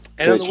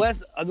 And So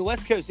on the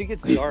West Coast, it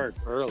gets dark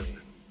early.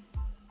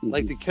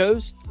 Like the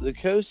coast,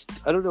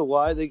 I don't know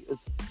why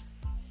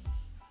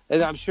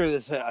and I'm sure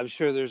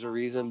there's a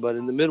reason, but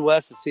in the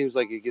Midwest, it seems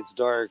like it gets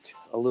dark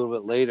a little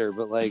bit later.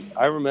 But like,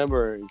 I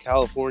remember in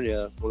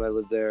California when I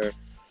lived there,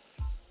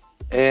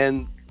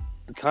 and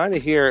kind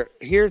of here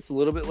it's a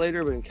little bit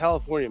later, but in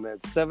California, man,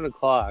 it's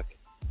 7:00.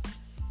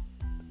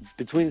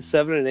 Between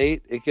 7 and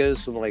 8, it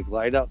goes from like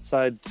light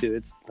outside to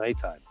it's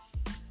nighttime.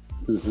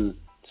 Mm-hmm.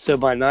 So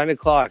by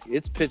 9:00,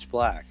 it's pitch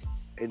black.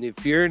 And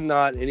if you're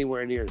not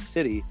anywhere near a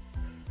city,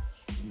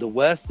 the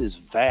West is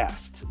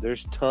vast.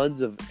 There's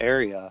tons of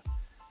area,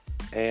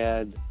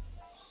 and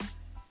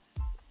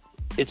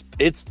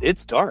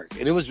it's dark.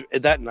 And it was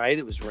that night.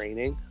 It was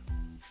raining.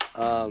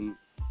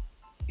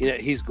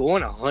 He's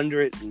going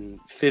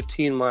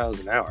 115 miles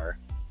an hour.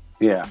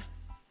 Yeah.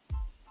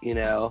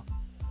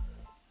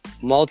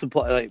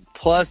 Multiply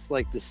plus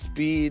the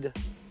speed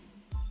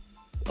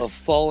of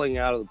falling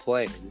out of the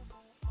plane.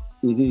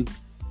 Mm-hmm.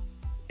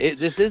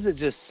 This isn't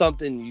just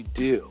something you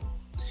do.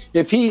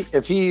 If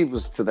he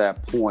was to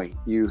that point,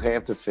 you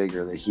have to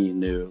figure that he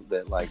knew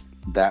that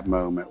that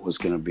moment was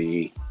going to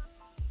be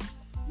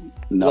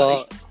nutty.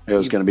 Well, it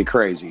was going to be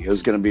crazy. It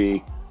was going to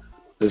be,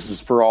 this is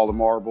for all the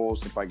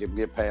marbles. If I can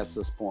get past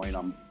this point,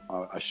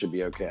 I should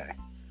be okay.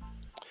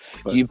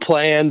 But, you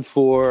plan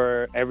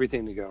for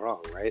everything to go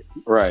wrong, right?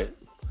 Right.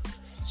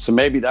 So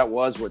maybe that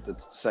was what the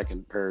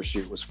second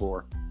parachute was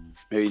for.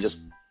 Maybe he just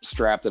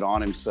strapped it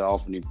on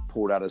himself and he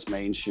pulled out his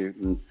main chute,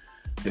 and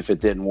if it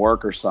didn't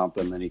work or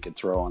something, then he could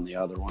throw on the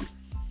other one.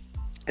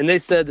 And they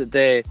said that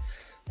they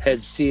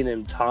had seen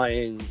him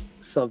tying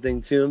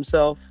something to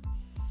himself.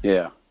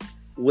 Yeah.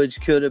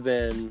 Which could have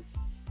been,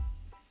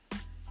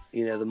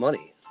 the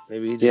money.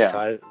 Maybe he just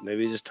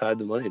tied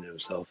the money to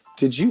himself.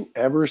 Did you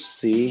ever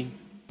see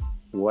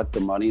what the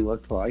money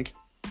looked like?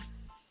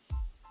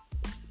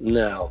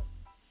 No.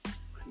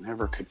 I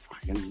never could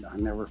find. I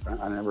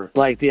never.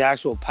 Like the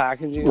actual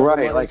packaging.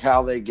 Right, like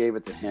how they gave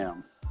it to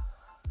him.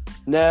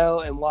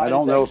 No, and why? I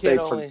don't know if they.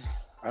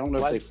 I don't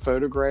know if they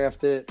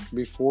photographed it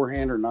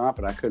beforehand or not,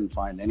 but I couldn't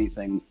find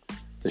anything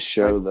to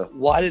show the.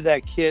 Why did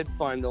that kid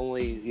find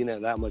only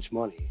that much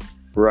money?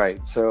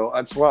 Right, so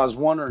that's why I was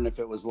wondering if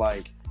it was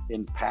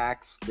in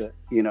packs that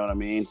what I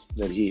mean,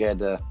 that he had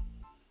to.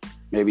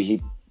 Maybe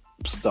he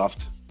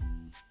stuffed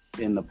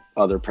in the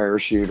other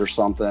parachute or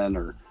something,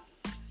 or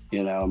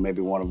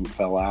maybe one of them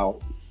fell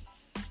out.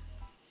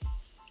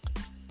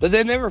 But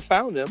they never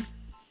found him.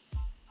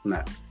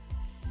 No.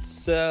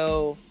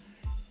 So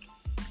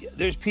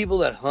there's people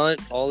that hunt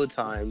all the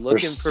time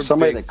looking for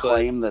somebody Bigfoot. that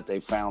claimed that they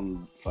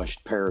found a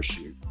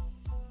parachute.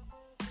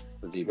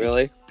 The DB,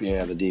 Really?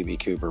 Yeah, the DB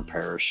Cooper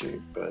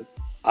parachute, but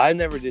I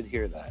never did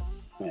hear that.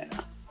 yeah.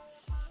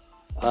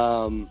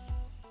 I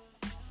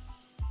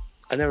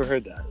never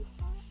heard that.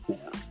 Yeah.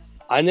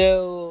 I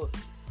know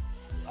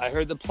I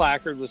heard the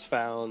placard was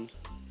found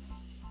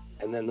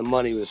and then the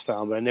money was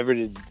found, but I never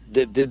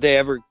did they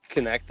ever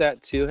connect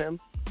that to him?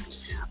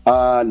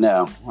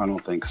 No, I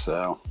don't think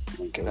so. I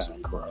think it was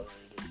incorroborated.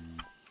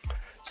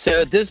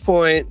 So at this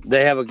point,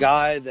 they have a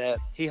guy that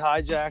he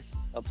hijacked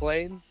a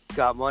plane,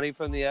 got money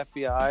from the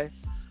FBI,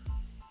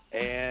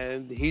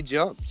 and he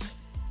jumped.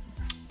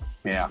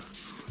 Yeah.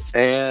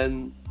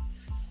 And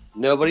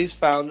nobody's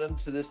found him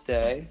to this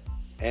day.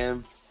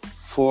 And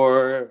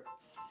for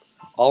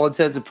all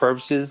intents and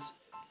purposes,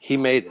 he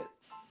made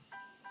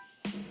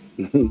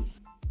it.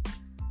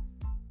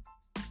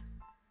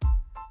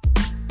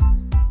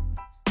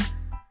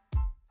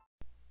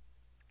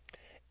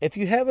 If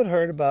you haven't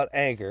heard about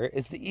Anchor,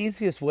 it's the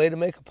easiest way to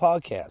make a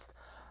podcast.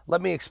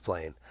 Let me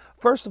explain.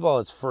 First of all,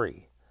 it's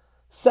free.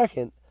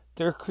 Second,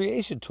 there are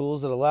creation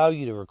tools that allow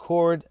you to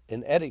record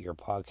and edit your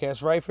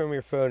podcast right from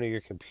your phone or your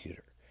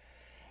computer.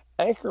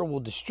 Anchor will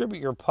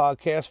distribute your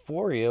podcast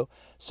for you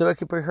so it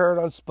can be heard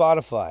on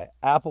Spotify,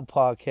 Apple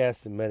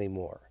Podcasts, and many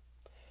more.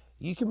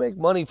 You can make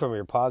money from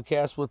your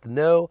podcast with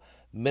no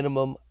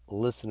minimum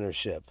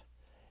listenership.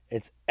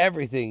 It's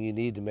everything you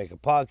need to make a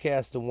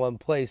podcast in one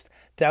place.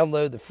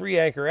 Download the free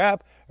Anchor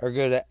app or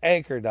go to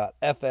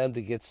anchor.fm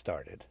to get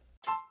started.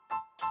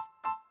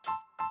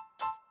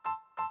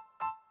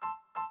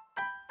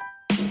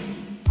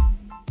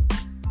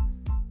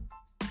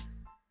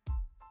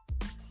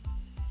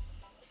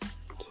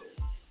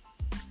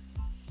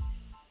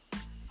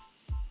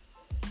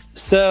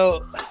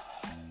 So,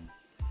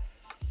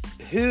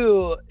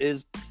 who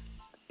is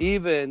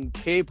even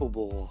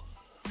capable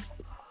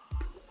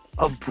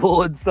of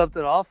pulling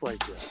something off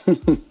like this?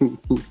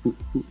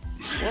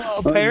 Well,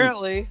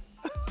 apparently,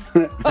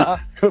 A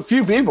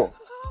few people.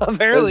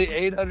 apparently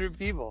 800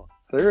 people.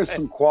 There are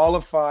some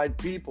qualified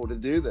people to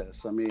do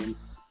this. I mean,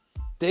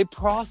 They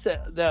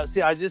process. Now,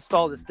 see, I just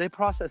saw this. They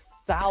process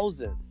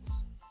thousands,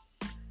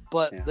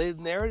 but Yeah. they've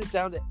narrowed it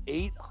down to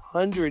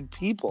 800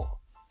 people.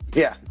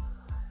 yeah.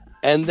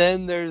 And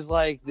then there's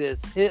like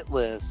this hit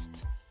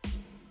list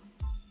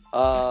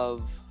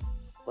of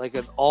like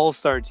an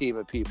all-star team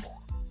of people.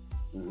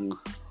 Mhm.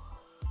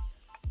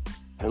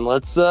 And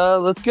let's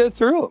go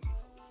through them.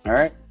 All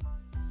right.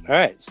 All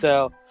right.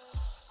 So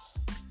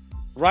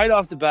right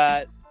off the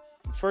bat,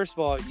 first of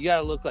all, you got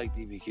to look like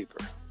DB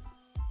Cooper,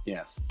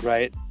 Yes.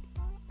 right?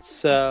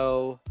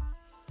 So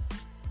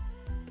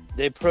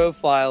they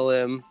profile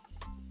him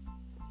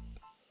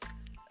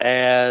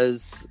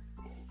as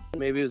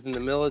maybe he was in the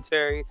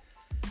military,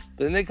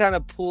 but then they kind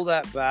of pull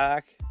that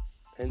back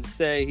and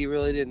say he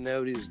really didn't know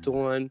what he was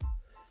doing.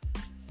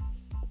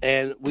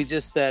 And we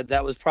just said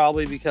that was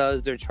probably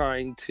because they're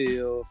trying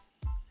to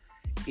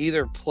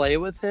either play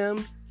with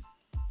him,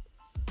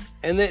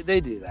 and they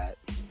do that.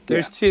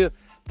 There's two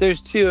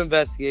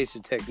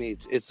investigation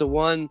techniques. It's the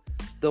one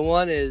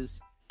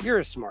is you're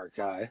a smart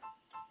guy,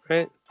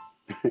 right?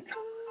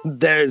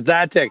 There's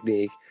that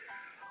technique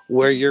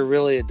where you're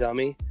really a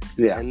dummy,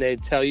 Yeah. and they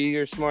tell you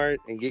you're smart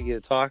and get you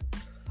to talk.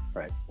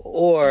 Right.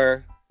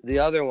 Or the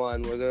other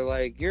one where they're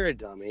like, you're a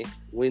dummy.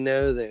 We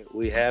know that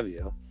we have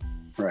you.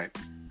 Right.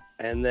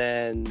 And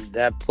then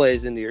that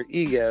plays into your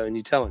ego and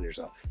you telling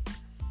yourself.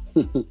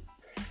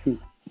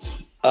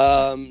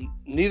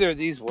 Neither of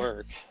these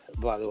work,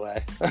 by the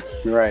way,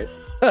 Right.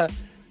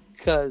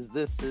 because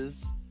this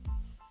is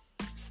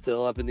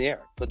still up in the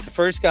air. But the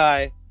first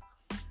guy,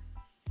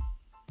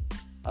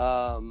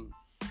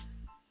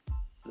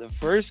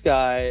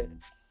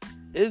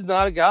 is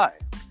not a guy.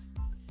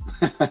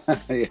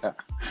 Yeah.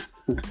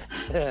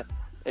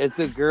 It's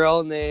a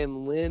girl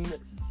named Lynn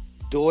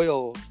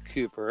Doyle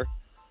Cooper.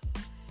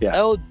 Yeah.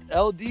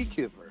 LD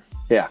Cooper.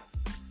 Yeah.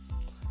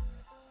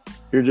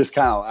 You're just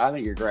kind of, I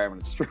think you're grabbing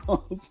at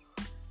straws.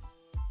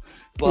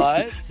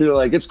 But You're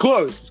like, it's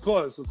close. It's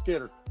close. Let's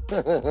get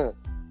her.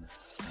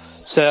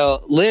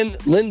 so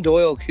Lynn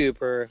Doyle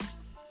Cooper,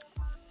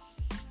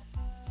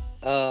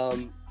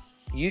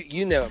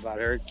 you know about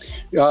her.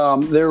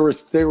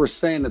 They were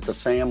saying that the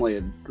family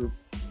had,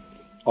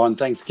 on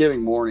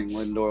Thanksgiving morning,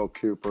 Lynn Doyle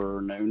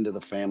Cooper, known to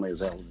the family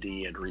as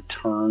LD, had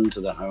returned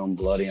to the home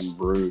bloody and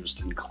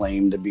bruised and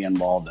claimed to be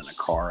involved in a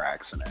car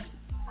accident.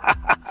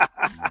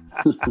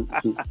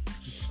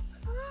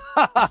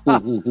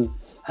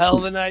 Hell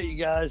of a night, you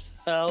guys.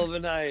 Hell of a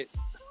night.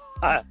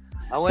 I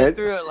went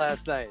through it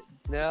last night.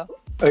 No?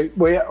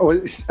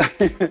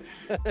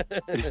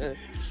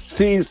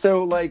 See,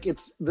 so like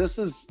this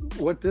is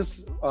what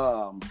this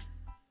the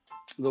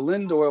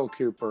Lynn Doyle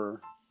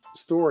Cooper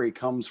story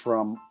comes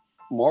from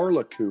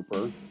Marla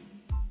Cooper,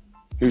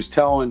 who's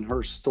telling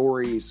her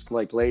stories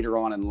like later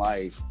on in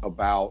life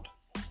about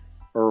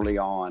early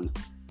on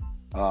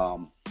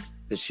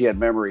that she had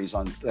memories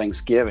on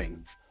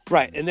Thanksgiving.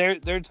 Right, and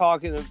they're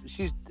talking.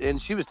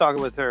 She was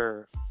talking with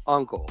her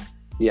uncle,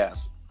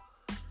 Yes.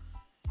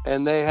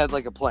 and they had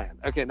like a plan.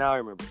 Okay, now I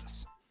remember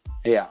this.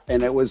 Yeah,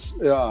 and it was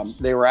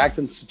they were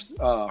acting.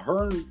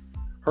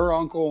 Her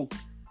uncle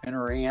and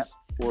her aunt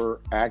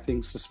were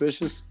acting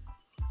suspicious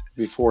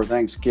before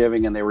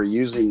Thanksgiving, and they were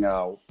using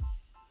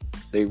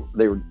they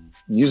were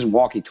using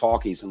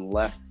walkie-talkies and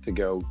left to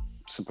go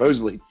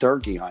supposedly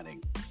turkey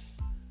hunting.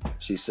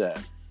 She said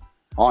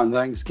on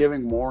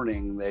Thanksgiving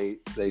morning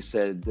they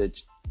said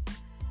that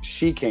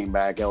she came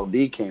back,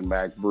 LD came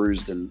back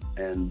bruised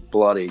and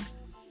bloody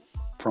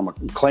from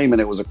claiming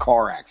it was a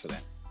car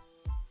accident.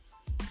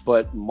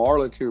 But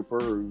Marla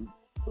Cooper,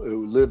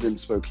 who lived in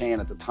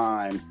Spokane at the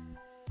time,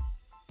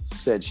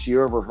 said she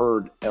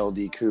overheard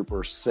LD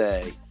Cooper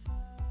say,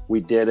 "We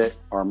did it.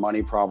 Our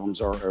money problems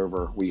are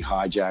over. We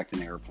hijacked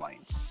an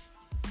airplane."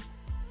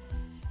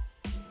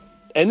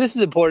 And this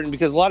is important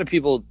because a lot of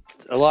people,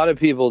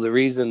 the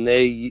reason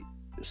they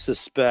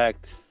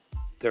suspect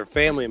their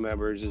family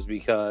members is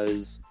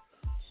because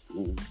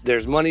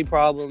there's money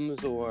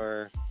problems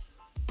or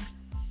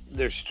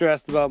they're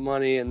stressed about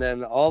money, and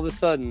then all of a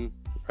sudden,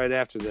 right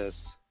after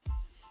this,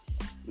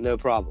 no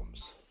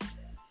problems.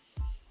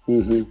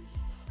 Mm-hmm.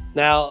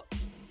 Now,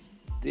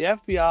 the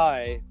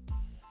FBI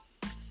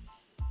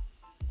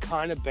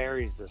kind of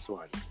buries this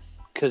one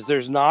because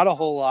there's not a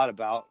whole lot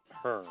about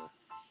her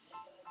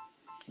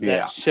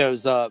that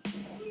shows up.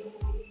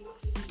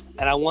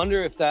 And I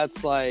wonder if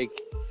that's like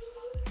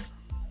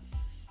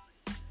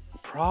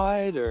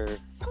pride or...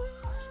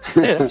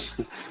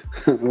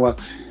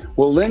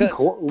 well,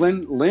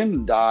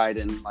 Lynn died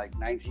in like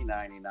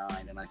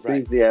 1999, and I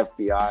think the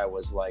FBI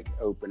was like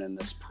opening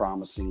this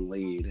promising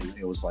lead, and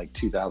it was like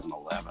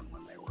 2011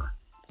 when they were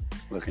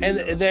looking. And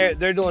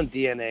they're doing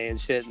DNA and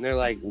shit, and they're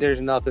like,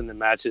 there's nothing that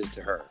matches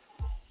to her.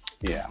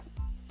 Yeah,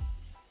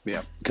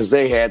 because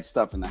they had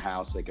stuff in the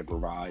house they could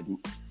provide.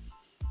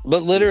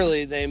 But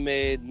literally, they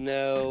made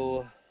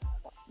no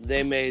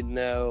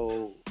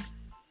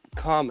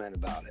comment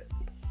about it.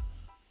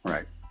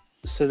 Right.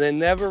 So they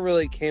never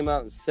really came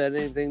out and said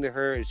anything to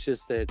her. It's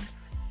just that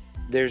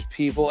there's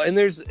people, and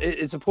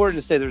it's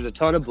important to say there's a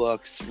ton of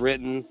books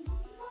written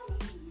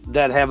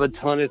that have a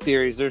ton of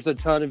theories. There's a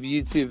ton of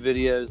YouTube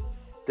videos.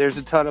 There's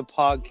a ton of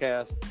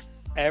podcasts.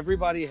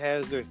 Everybody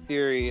has their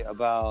theory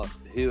about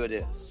who it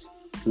is.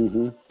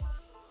 Mm-hmm.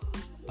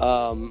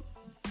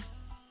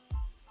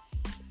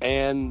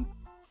 And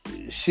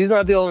she's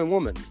not the only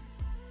woman.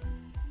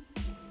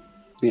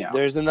 Yeah.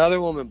 There's another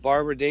woman,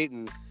 Barbara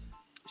Dayton.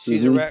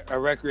 She's a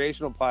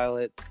recreational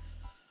pilot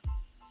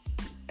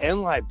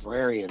and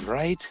librarian,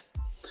 right?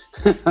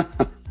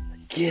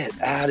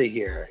 Get out of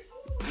here.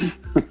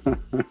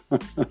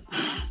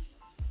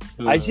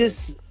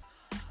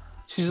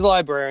 She's a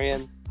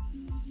librarian.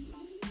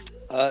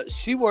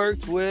 She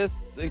worked with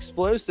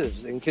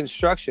explosives in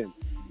construction.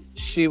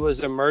 She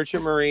was a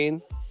merchant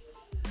marine,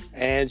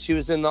 and she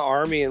was in the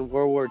Army in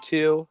World War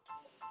II.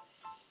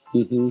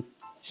 Mm-hmm.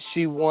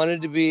 She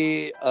wanted to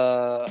be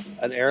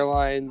an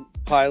airline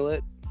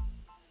pilot,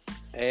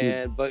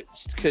 but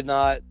could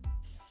not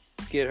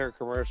get her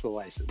commercial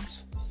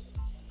license.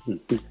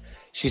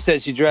 She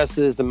said she dresses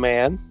as a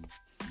man.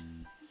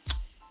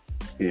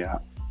 Yeah.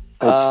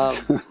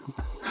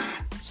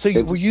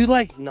 So were you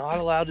like not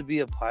allowed to be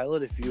a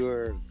pilot if you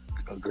were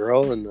a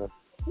girl in the?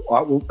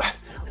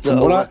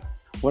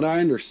 What I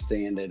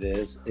understand it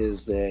is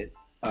that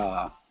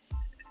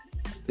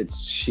that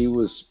she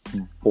was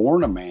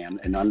born a man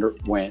and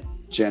underwent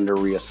gender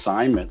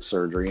reassignment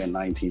surgery in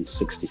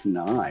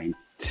 1969.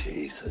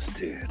 Jesus,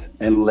 dude.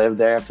 And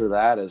lived after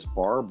that as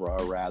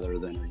Barbara rather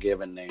than her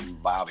given name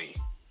Bobby.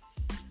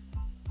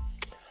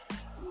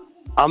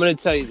 I'm going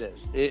to tell you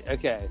this.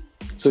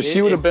 So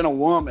she would have been a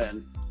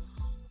woman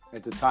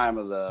at the time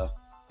of the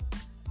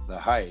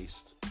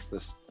heist.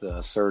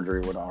 The surgery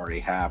would have already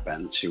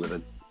happened. She would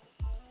have,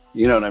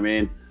 you know what I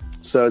mean?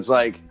 So it's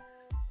like,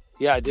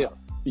 yeah, I do.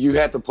 You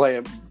have to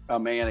play a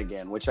man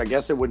again, which I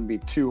guess it wouldn't be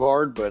too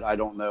hard, but I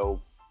don't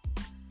know.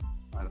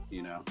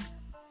 You know.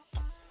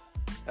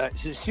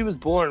 She was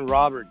born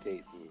Robert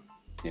Dayton.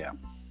 Yeah.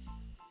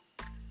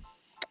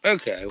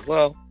 Okay,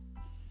 well.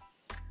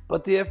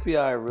 But the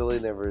FBI really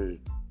never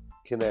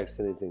connects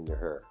anything to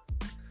her.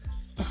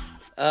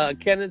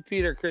 Kenneth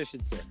Peter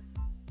Christensen.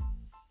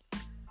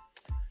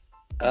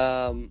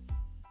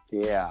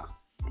 Yeah.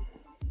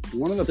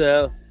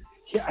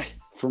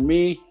 For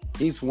me,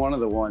 he's one of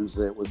the ones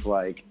that was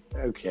like,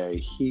 okay,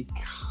 he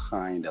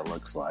kind of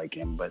looks like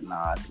him, but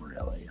not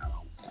really. I don't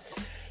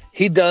know.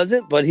 He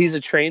doesn't, but he's a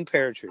trained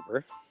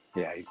paratrooper.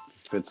 Yeah, he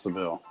fits the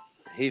bill.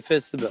 He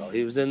fits the bill.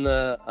 He was in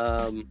the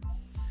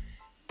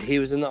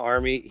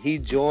Army. He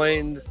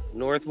joined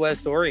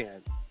Northwest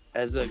Orient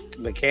as a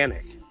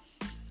mechanic.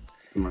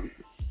 Mm-hmm.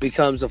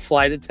 Becomes a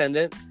flight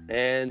attendant,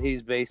 and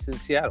he's based in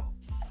Seattle.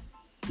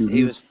 Mm-hmm.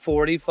 He was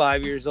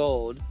 45 years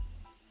old.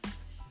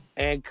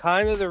 And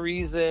kind of the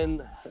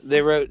reason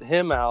they wrote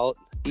him out,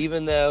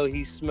 even though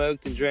he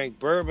smoked and drank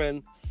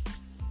bourbon,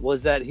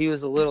 was that he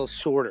was a little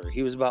shorter.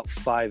 He was about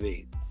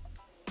 5'8".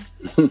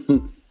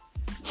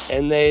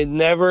 And they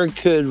never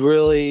could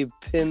really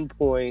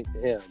pinpoint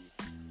him.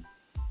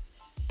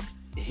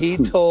 He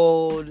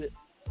told,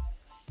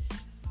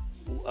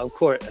 of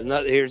course,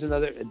 here's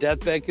another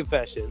deathbed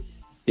confession.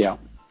 Yeah.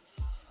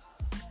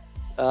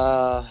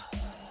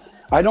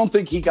 I don't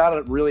think he got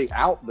it really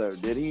out, though,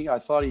 did he? I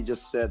thought he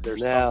just said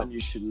there's something you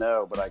should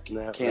know, but I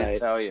can't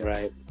tell you.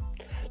 Right.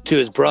 To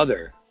his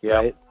brother.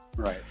 Yep.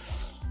 Right.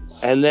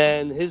 And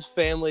then his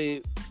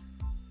family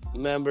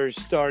members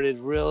started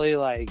really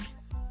like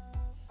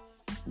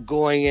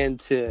going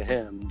into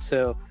him.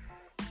 So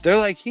they're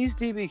like, he's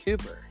DB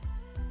Cooper.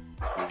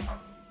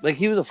 Like,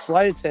 he was a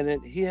flight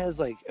attendant. He has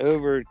like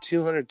over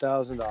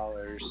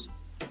 $200,000.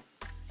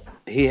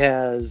 He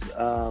has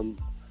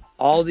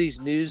all these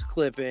news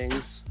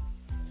clippings.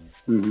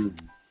 Mm-hmm.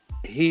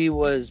 He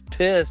was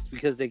pissed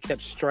because they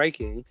kept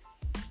striking.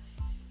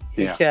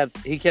 He kept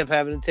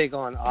having to take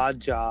on odd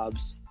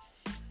jobs.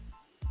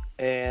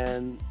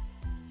 And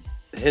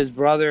his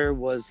brother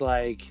was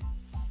like,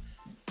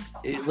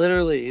 he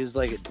was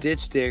like a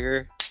ditch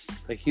digger.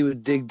 Like, he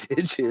would dig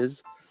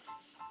ditches.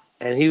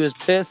 And he was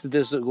pissed that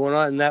this was going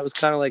on, and that was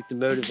kind of like the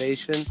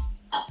motivation.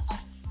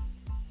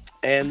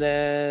 And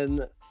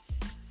then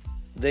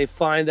they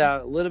find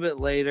out a little bit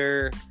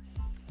later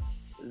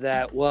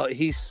that, well,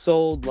 he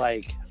sold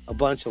like a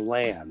bunch of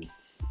land,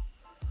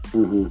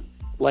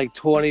 like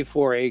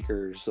 24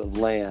 acres of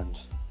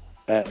land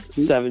at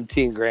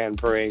 17 grand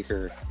per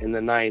acre in the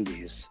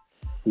 90s.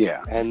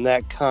 Yeah. And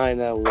that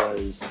kind of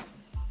was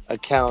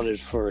accounted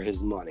for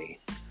his money.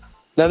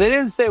 Now, they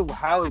didn't say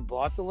how he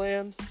bought the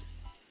land.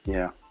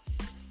 Yeah.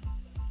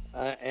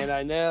 And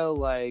I know,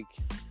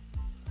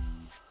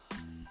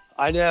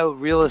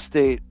 real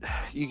estate,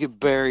 you could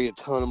bury a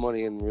ton of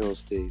money in real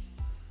estate.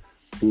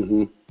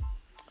 And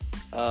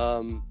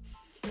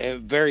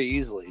very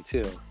easily,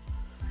 too.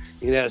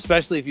 You know,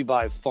 especially if you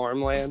buy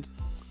farmland.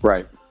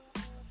 Right.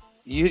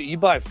 You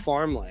buy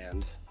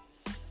farmland,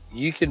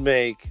 you could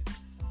make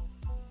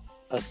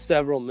a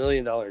several $1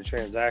 million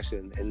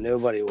transaction and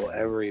nobody will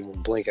ever even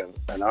blink an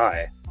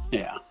eye.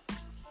 Yeah.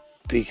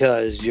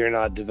 Because you're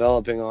not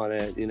developing on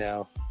it, you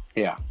know.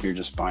 Yeah, you're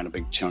just buying a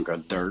big chunk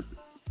of dirt.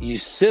 You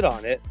sit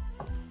on it,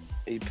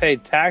 you pay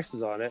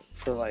taxes on it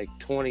for like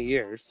 20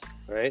 years,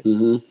 right?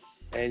 And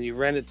you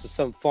rent it to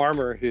some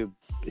farmer who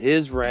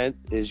his rent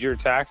is your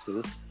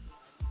taxes.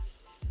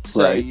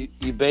 So Right.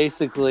 you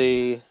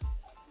basically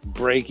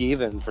break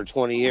even for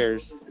 20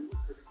 years.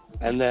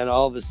 And then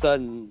all of a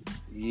sudden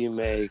you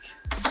make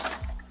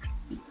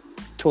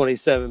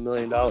 $27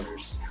 million.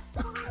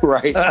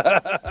 Right.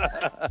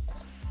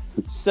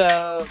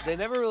 So they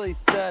never really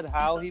said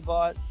how he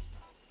bought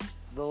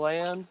the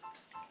land.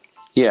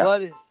 Yeah.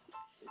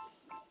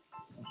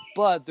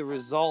 But the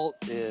result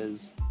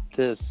is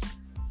this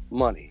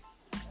money.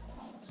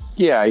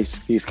 Yeah,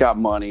 he's got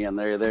money, and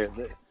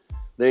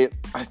they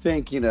I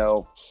think, you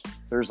know,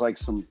 there's like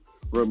some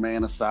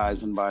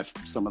romanticizing by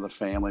some of the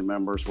family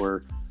members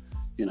where,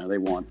 you know, they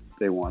want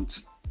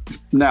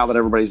now that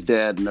everybody's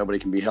dead and nobody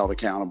can be held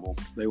accountable,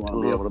 they want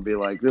to be able to be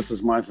like, this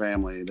is my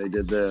family, they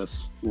did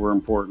this, we're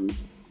important.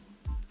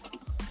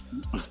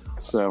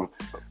 So,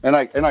 and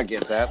I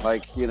get that,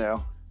 like, you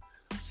know,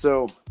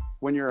 so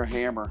when you're a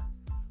hammer,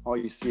 all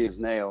you see is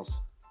nails.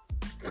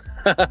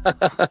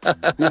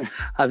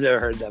 I've never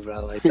heard that, but I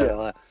like that a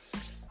lot.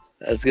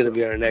 That's going to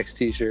be our next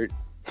t-shirt.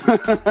 Okay,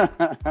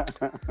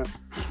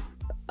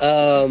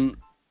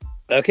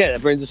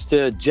 that brings us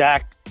to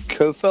Jack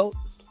Coffelt.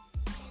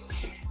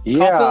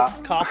 Yeah.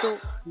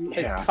 Coffelt?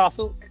 Yeah.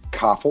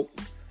 Coffelt?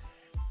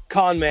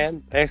 Con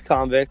man,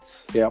 ex-convict.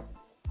 Yep.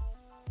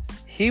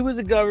 He was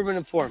a government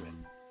informant.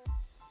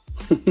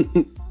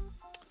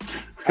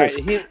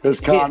 As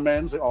con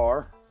men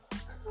are.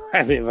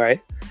 I mean,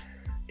 right?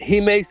 He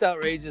makes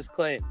outrageous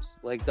claims.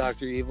 Like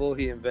Dr. Evil,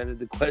 he invented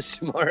the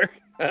question mark.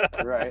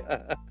 Right.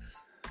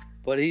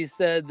 But he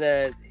said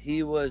that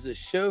he was a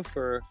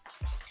chauffeur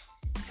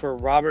for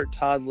Robert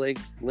Todd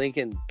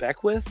Lincoln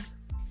Beckwith.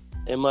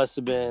 It must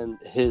have been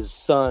his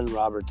son,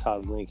 Robert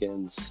Todd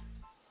Lincoln's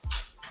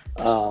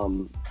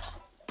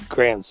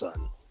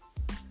grandson.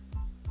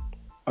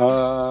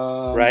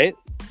 Right?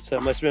 So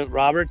it must have been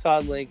Robert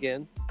Todd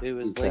Lincoln, who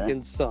was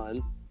Lincoln's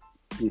son.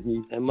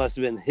 It must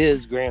have been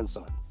his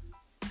grandson.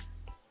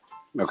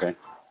 Okay.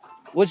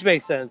 Which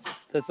makes sense.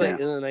 That's like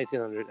in the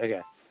 1900s.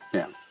 Okay.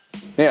 Yeah.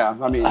 Yeah.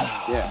 I mean,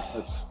 yeah,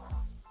 it's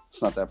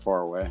not that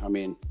far away. I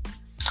mean,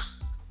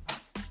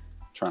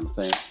 trying to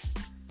think.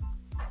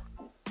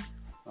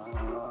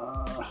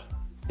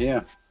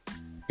 Yeah.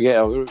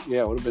 Yeah. It would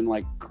have been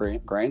like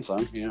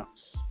grandson. Yeah.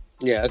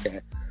 Yeah. Okay.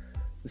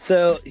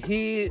 So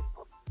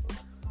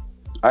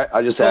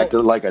I just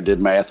acted like I did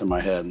math in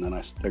my head, and then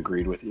I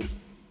agreed with you.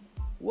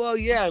 Well,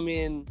 yeah. I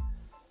mean,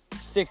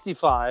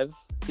 65,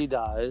 he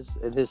dies,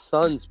 and his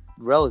son's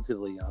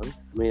relatively young.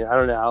 I mean, I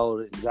don't know how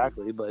old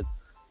exactly, but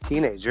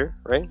teenager,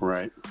 right?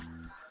 Right.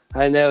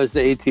 I know it's the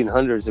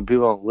 1800s and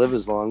people don't live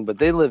as long, but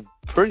they live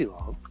pretty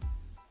long.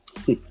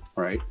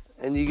 Right.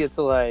 And you get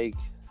to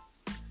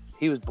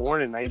he was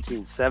born in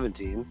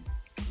 1917.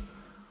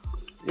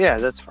 Yeah,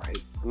 that's right.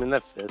 I mean,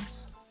 that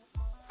fits.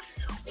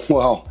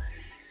 Well,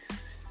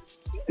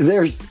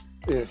 here's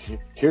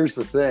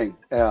the thing.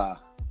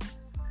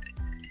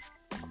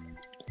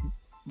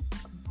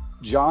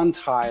 John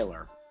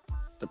Tyler,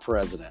 the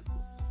president.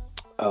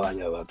 Oh, I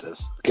know about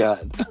this. Go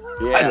ahead.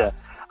 Yeah.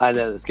 I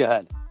know this. Go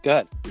ahead.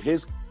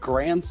 His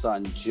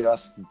grandson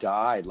just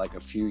died like a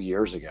few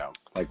years ago.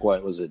 Like,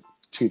 what was it,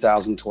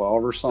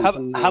 2012 or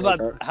something? How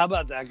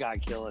about that guy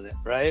killing it,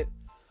 right?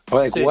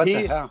 Like, So what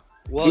the hell?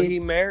 Well, he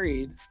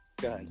married.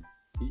 Go ahead.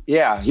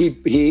 Yeah,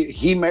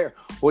 he married.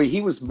 Well,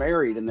 he was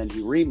married and then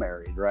he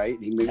remarried, right?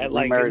 He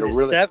married in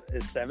his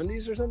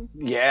 70s or something.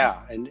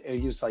 Yeah, and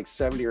he was like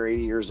 70 or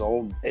 80 years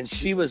old. And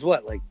she was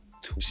what, like?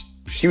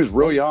 She was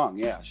real young.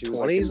 Yeah, she was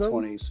 20s, like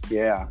in 20s.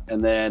 Yeah,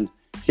 and then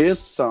his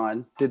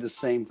son did the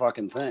same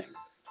fucking thing.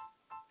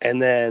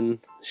 And then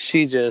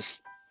she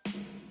just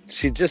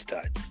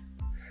died.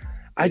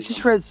 I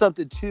just read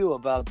something too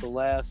about the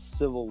last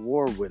Civil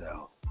War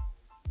widow.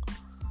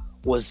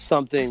 Was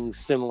something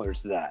similar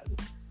to that.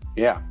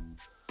 Yeah.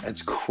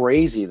 It's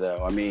crazy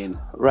though. I mean,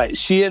 right.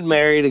 She had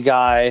married a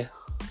guy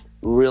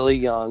really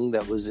young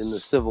that was in the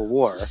Civil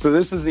War. So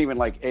this isn't even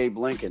like Abe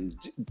Lincoln.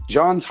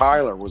 John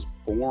Tyler was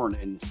born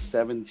in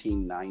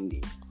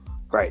 1790.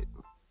 Right.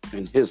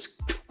 And his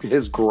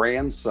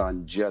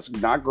grandson, just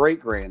not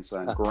great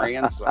grandson,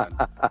 grandson,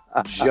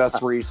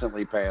 just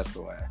recently passed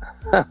away.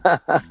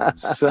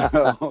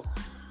 So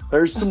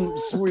there's some,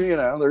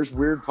 there's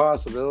weird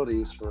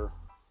possibilities for.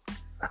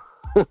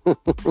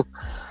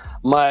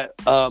 My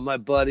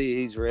buddy,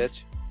 he's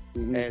rich,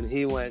 and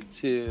he went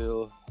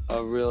to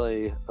a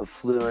really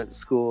affluent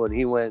school, and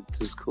he went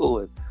to school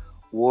with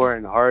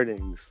Warren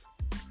Harding's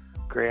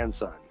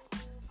grandson.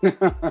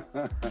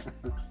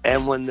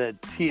 And when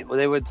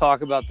they would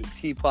talk about the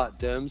Teapot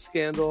Dome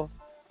scandal,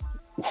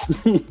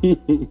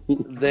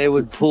 they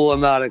would pull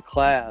him out of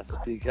class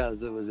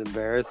because it was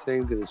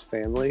embarrassing to his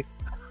family.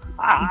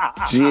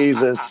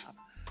 Jesus.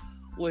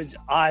 Which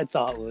I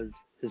thought was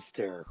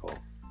hysterical.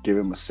 Give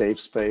him a safe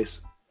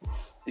space.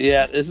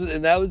 Yeah,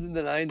 that was in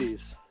the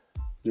 90s.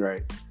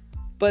 Right.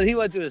 But he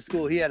went to a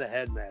school, he had a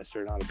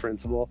headmaster, not a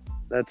principal.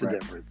 That's a Right.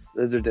 difference.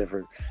 Those are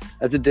different.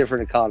 That's a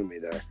different economy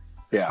there.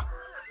 Yeah.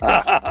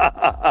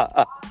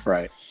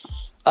 Right.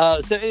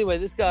 So anyway,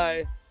 this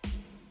guy,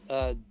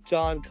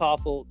 John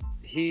Koffel,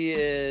 he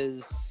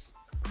is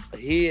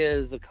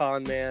a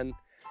con man.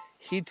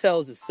 He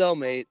tells his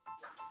cellmate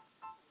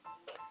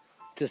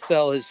to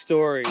sell his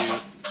story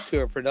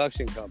to a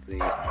production company.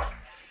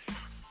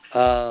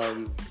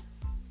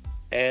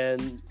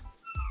 And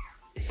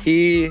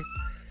he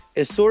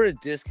is sort of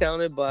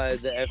discounted by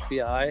the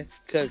FBI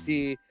because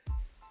he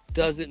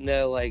doesn't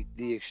know like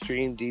the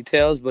extreme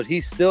details, but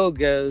he still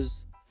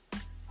goes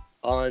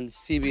on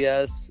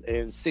CBS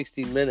and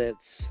 60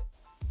 Minutes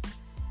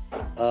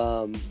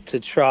to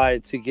try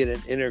to get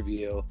an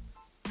interview.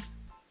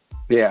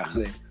 Yeah,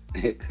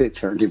 they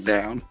turned him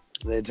down.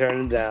 They turned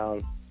him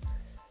down,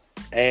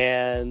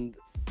 and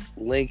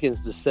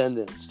Lincoln's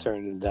descendants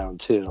turned him down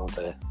too, don't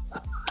they?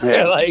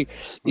 Yeah. Like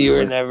you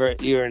were never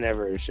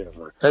a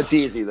chauffeur. That's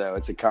easy though.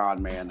 It's a con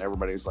man.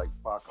 Everybody's like,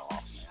 "Fuck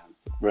off, man."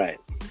 Right.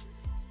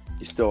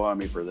 You still owe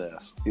me for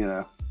this,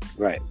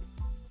 Right.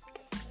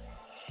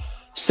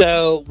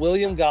 So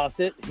William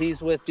Gossett,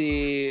 he's with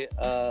the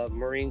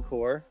Marine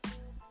Corps.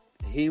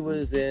 He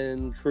was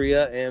in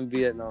Korea and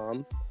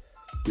Vietnam.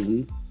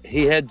 Mm-hmm.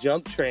 He had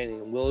jump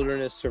training,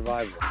 wilderness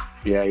survival.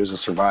 Yeah, he was a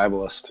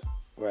survivalist.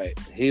 Right.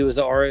 He was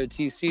a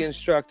ROTC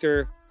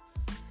instructor.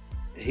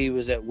 He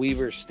was at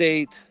Weaver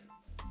State.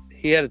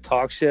 He had a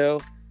talk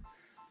show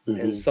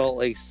in Salt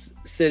Lake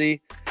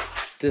City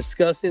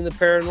discussing the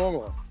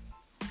paranormal.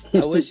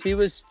 I wish he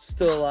was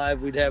still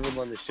alive. We'd have him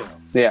on the show.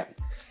 Yeah.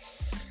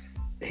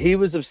 He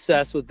was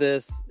obsessed with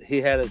this.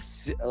 He had a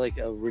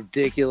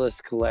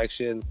ridiculous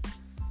collection.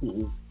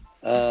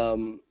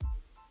 Mm-hmm.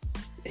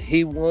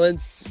 He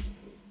once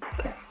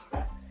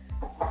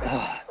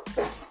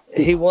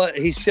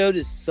he showed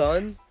his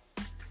son.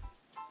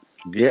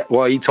 Yeah.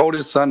 Well, he told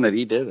his son that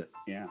he did it.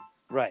 Yeah.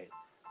 Right.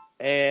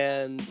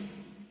 And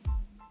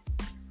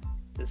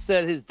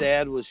said his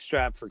dad was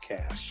strapped for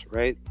cash,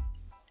 right?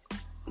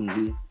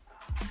 Mm-hmm.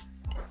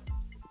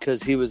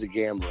 Because he was a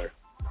gambler.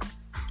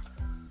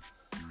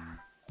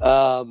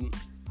 But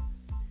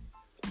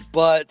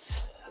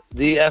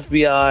the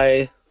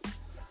FBI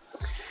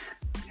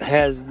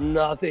has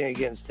nothing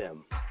against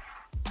him.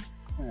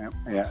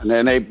 Yeah. And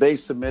then they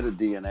submitted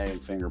DNA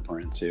and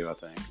fingerprint too, I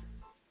think.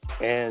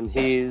 And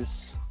he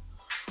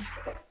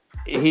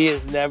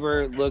has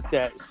never looked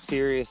at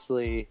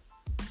seriously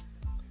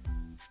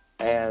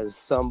as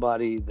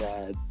somebody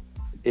that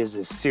is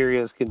a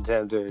serious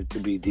contender to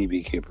be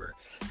DB Cooper.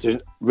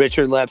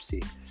 Richard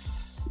Lepsey.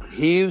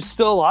 He was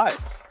still alive.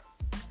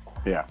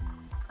 Yeah.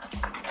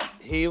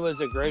 He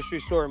was a grocery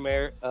store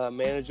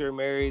manager,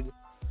 married,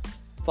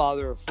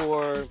 father of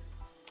 4,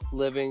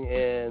 living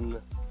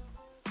in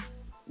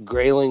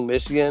Grayling,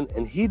 Michigan,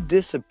 and he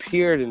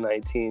disappeared in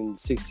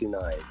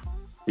 1969.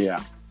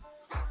 Yeah.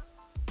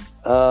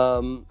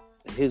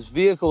 His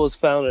vehicle was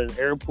found at an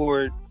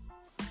airport,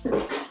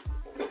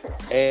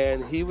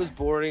 and he was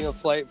boarding a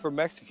flight for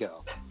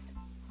Mexico.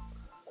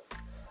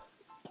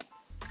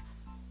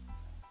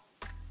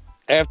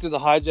 After the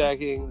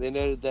hijacking, they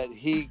noted that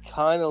he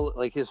kind of,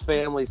 like his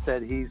family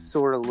said, he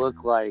sort of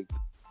looked like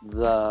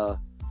the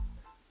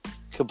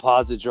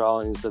composite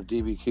drawings of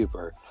DB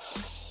Cooper.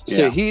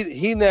 So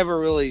he never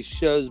really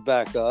shows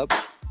back up.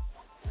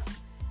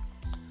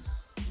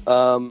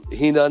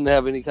 He doesn't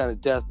have any kind of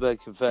deathbed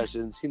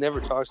confessions. He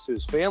never talks to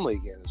his family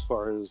again, as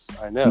far as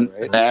I know,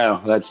 right?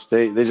 No, that's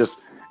they just,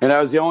 and that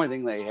was the only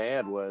thing they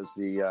had was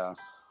the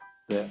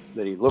that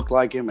he looked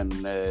like him, and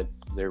that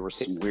there were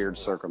some weird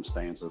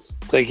circumstances.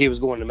 Like he was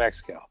going to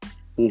Mexico.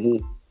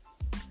 Mm-hmm.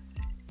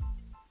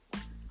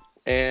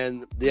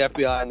 And the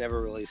FBI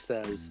never really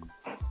says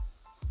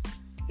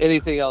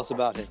anything else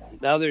about him.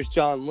 Now there's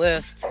John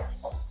List.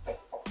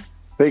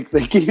 They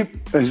keep.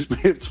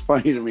 It's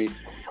funny to me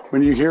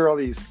when you hear all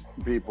these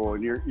people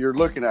and you're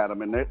looking at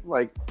them, and they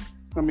like,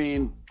 I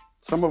mean,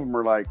 some of them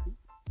are like,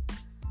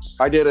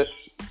 "I did it,"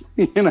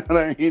 you know what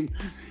I mean?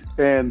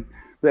 And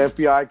the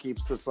FBI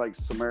keeps just like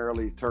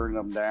summarily turning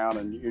them down,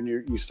 and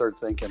you start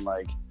thinking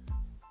like,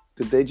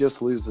 did they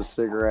just lose the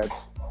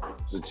cigarettes?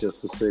 Was it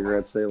just the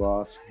cigarettes they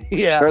lost?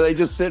 Yeah. Or are they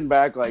just sitting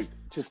back like,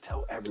 just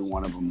tell every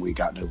one of them we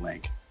got no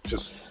link.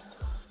 Just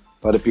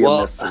let it be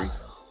a mystery.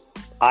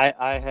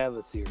 I have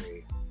a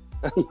theory.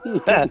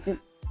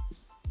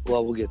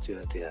 Well, we'll get to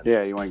it at the end.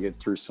 Yeah, you want to get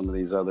through some of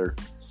these other.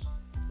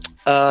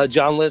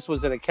 John List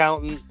was an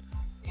accountant.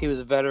 He was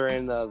a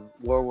veteran of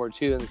World War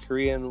II and the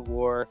Korean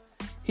War.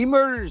 He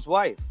murdered his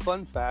wife.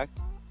 Fun fact.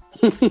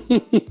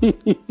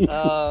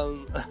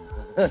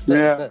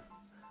 Yeah,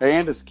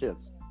 and his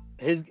kids.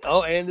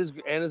 And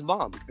his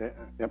mom.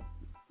 Yep.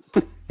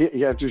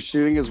 After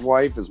shooting his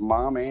wife, his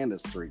mom, and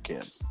his 3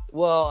 kids.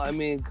 Well, I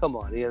mean, come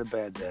on. He had a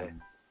bad day.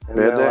 And Bad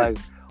they're day? like,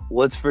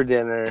 "What's for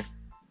dinner?"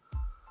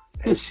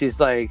 And she's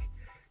like,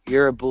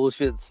 "You're a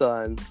bullshit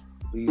son.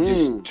 You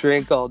just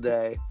drink all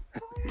day."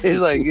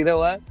 He's like, "You know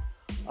what?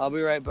 I'll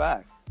be right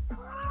back."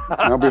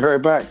 I'll be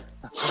right back.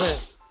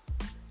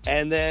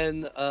 And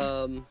then,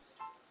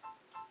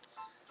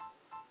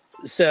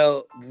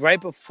 so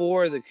right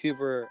before the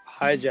Cooper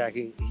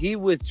hijacking, he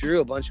withdrew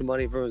a bunch of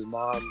money from his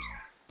mom's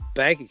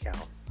bank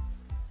account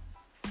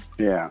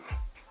Yeah.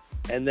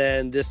 and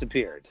then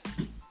disappeared.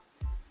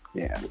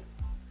 Yeah.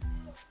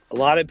 A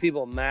lot of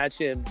people match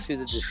him to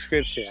the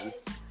description,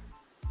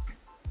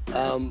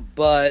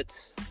 but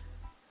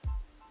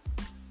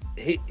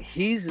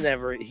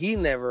he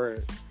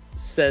never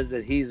says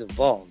that he's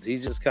involved.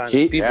 He's just kind of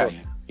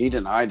he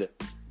denied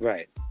it.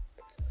 Right.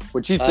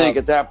 What you think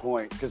at that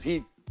point? Because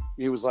he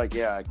was like,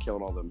 "Yeah, I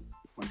killed all them.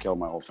 I killed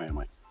my whole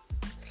family,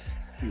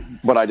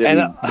 but I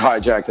didn't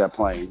hijack that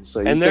plane."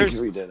 So you think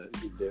he did it?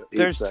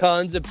 There's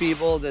tons of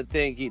people that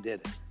think he did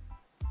it.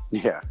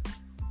 Yeah.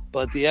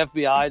 But the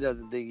FBI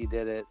doesn't think he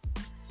did it.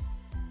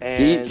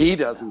 And he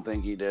doesn't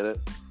think he did it.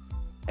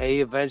 And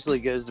he eventually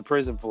goes to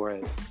prison for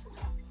it.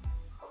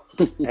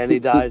 And he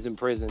dies in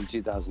prison in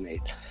 2008.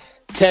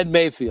 Ted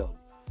Mayfield.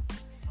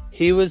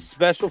 He was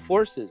Special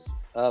Forces,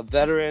 a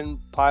veteran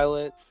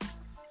pilot,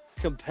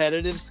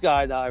 competitive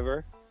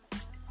skydiver.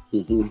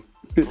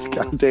 It's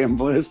goddamn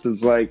list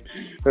is like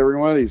every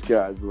one of these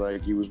guys.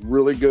 Like he was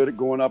really good at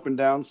going up and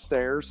down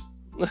stairs.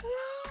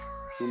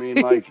 I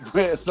mean, like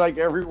it's like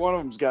every one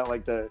of them's got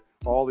like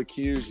all the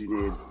cues you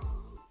need.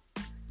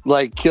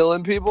 Like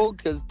killing people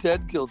because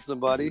Ted killed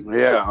somebody.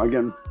 Yeah,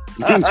 again.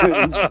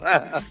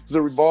 Does it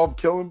involve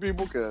killing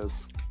people?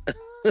 Because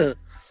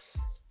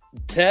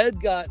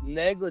Ted got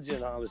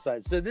negligent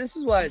homicide. So this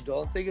is why I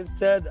don't think it's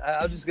Ted.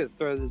 I'm just going to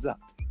throw this out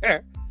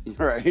there.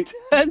 Right.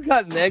 Ted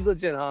got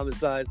negligent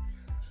homicide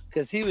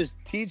because he was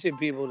teaching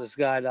people to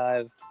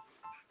skydive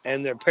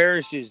and their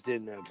parachutes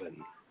didn't open.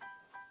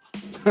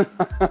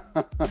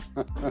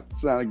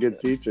 That's not a good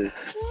teacher.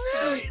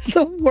 He's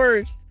the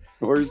worst.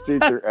 Worst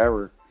teacher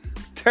ever.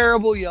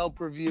 Terrible Yelp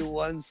review,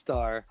 1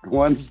 star.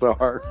 1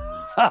 star.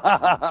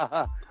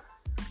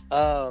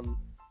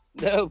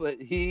 No,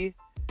 but he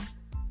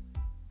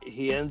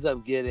ends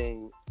up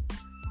getting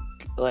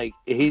like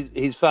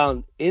he's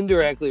found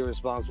indirectly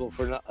responsible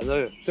for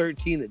another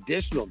 13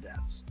 additional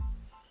deaths.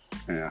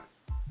 Yeah.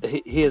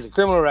 He has a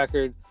criminal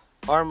record,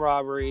 armed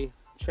robbery,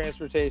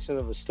 transportation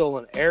of a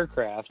stolen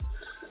aircraft,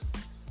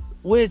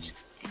 which,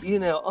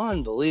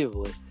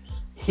 unbelievably,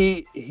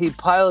 he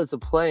pilots a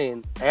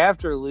plane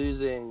after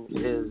losing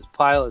his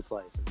pilot's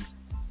license,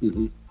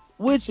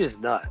 which is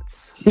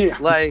nuts. Yeah.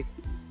 Like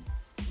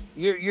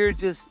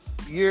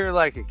you're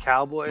like a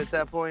cowboy at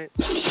that point.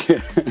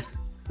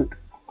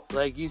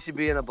 Like you should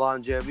be in a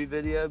Bon Jovi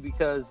video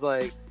because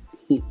like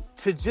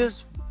to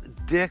just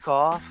dick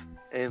off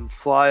and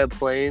fly a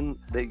plane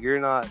that you're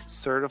not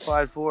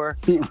certified for.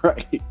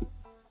 Right.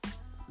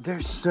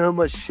 There's so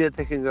much shit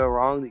that can go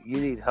wrong that you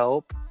need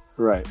help.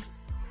 Right.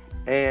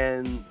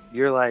 And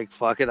you're like,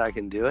 fuck it, I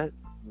can do it.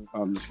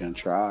 I'm just going to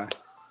try.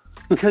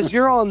 Because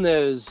you're on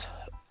those,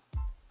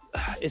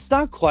 it's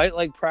not quite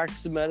like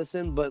practicing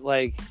medicine, but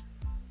like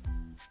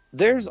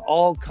there's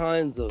all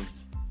kinds of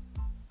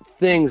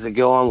things that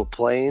go on with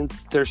planes.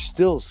 They're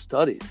still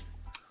studied.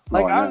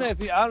 Like, I don't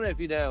know if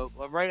you know,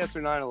 but right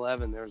after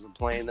 9/11, there was a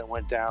plane that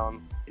went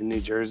down in New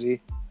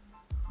Jersey.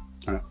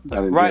 I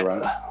didn't Right. hear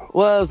about it.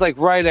 Well, it was like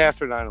right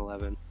after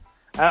 9/11.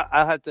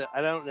 I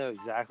don't know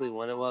exactly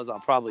when it was. I'll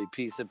probably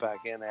piece it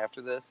back in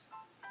after this.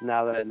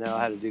 Now that I know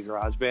how to do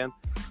GarageBand,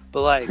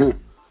 but like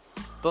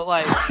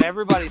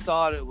everybody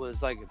thought it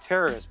was like a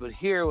terrorist. But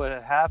here, what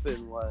had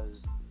happened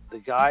was the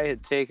guy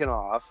had taken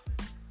off,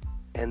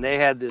 and they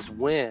had this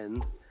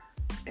wind,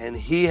 and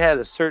he had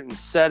a certain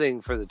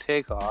setting for the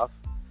takeoff.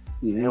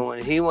 Mm-hmm. And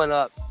when he went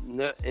up,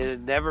 it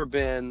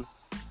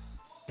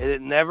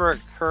had never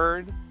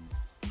occurred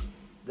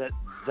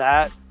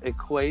that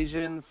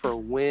equation for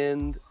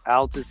wind,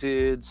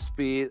 altitude,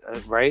 speed,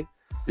 right?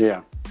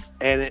 Yeah.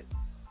 And it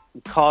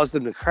caused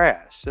them to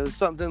crash. So it's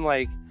something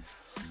like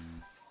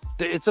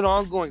it's an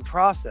ongoing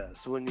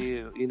process when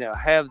you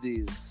have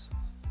these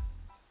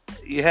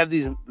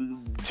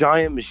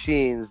giant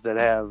machines that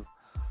have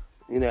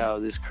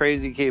this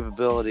crazy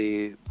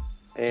capability,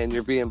 and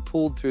you're being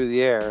pulled through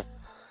the air.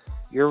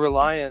 you're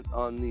reliant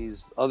on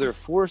these other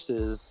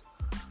forces,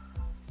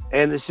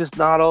 and it's just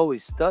not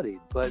always studied.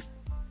 But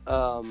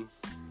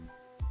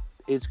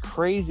it's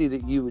crazy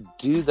that you would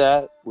do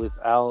that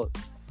without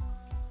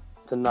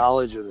the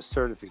knowledge or the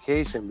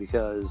certification,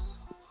 because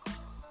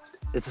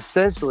it's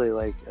essentially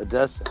like a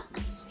death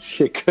sentence.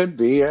 It could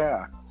be,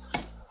 yeah.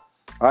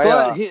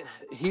 But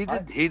he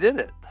did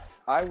it.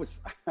 I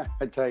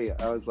tell you,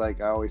 I was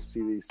like, I always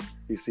see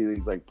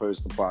these like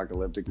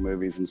post-apocalyptic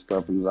movies and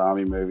stuff and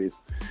zombie movies,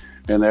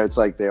 and it's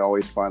like they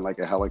always find like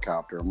a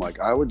helicopter. I'm like,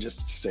 I would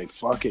just say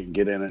fuck it and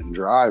get in it and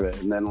drive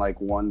it. And then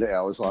like one day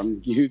I was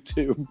on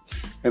YouTube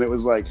and it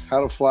was like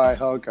how to fly a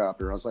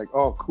helicopter. I was like,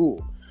 oh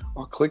cool,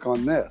 I'll click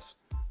on this,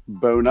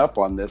 bone up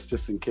on this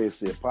just in case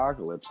the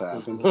apocalypse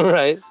happens.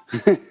 Right.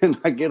 And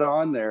I get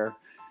on there.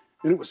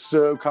 And it was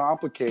so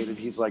complicated.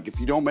 He's like, if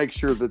you don't make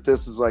sure that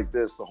this is like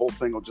this, the whole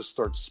thing will just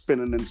start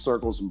spinning in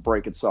circles and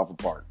break itself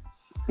apart.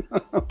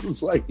 I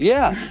was like,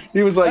 yeah.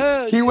 He was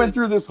like, he went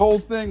through this whole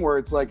thing where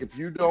it's like, if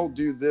you don't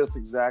do this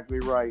exactly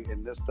right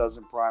and this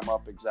doesn't prime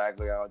up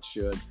exactly how it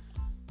should,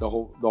 the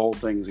whole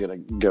thing's gonna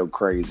go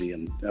crazy.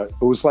 And it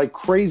was like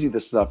crazy the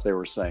stuff they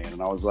were saying.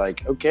 And I was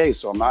like, okay,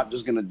 so I'm not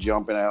just gonna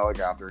jump in a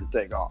helicopter and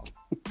take off.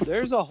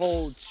 There's a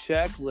whole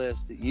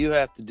checklist that you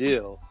have to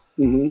do.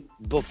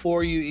 Mm-hmm.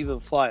 Before you even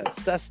fly a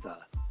Cessna,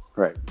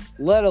 right?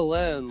 Let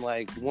alone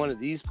like one of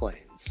these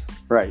planes,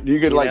 right? You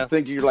could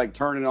think you're like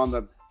turning on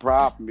the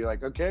prop and be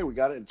like, okay, we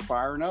got it, it's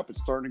firing up, it's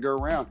starting to go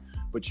around,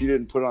 but you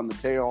didn't put on the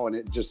tail and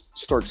it just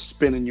starts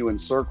spinning you in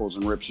circles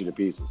and rips you to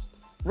pieces.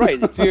 Right?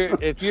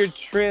 if your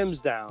trim's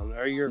down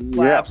or your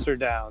flaps are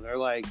down, or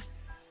like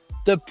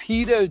the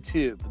pitot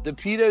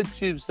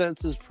tube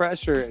senses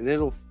pressure and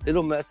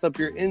it'll mess up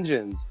your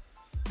engines.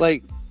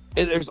 Like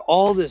there's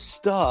all this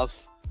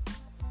stuff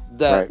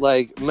that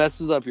like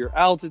messes up your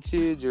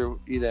altitude, your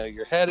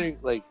heading,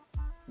 like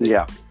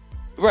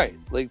right,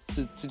 like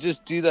to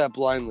just do that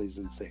blindly is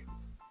insane.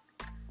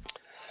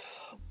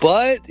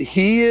 But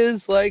he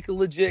is like a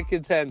legit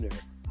contender.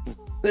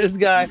 This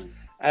guy,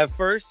 at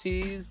first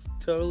he's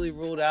totally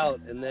ruled out,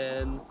 and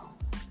then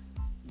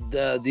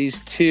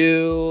these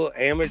two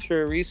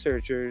amateur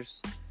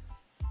researchers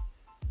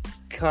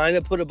kind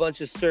of put a bunch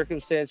of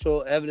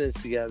circumstantial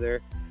evidence together,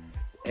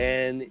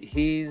 and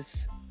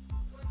he's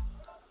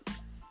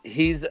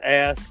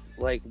asked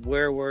like,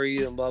 where were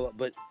you and blah blah,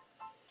 but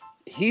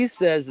he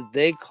says that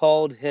they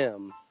called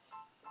him,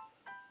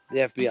 the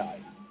FBI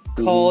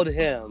called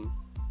him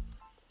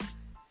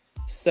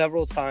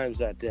several times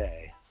that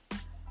day,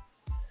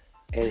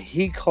 and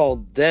he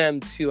called them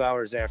 2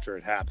 hours after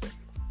it happened.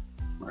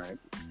 Right.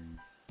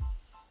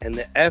 And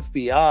the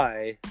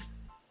FBI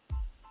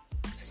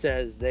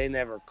says they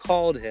never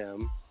called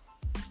him,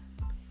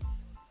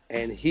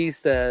 and he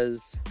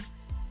says,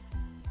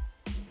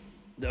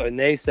 and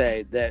they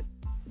say that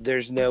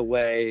there's no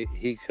way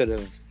he could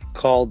have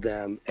called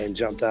them and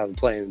jumped out of the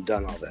plane and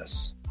done all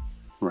this.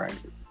 Right.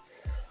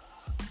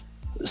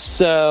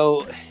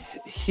 So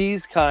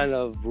he's kind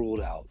of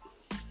ruled out.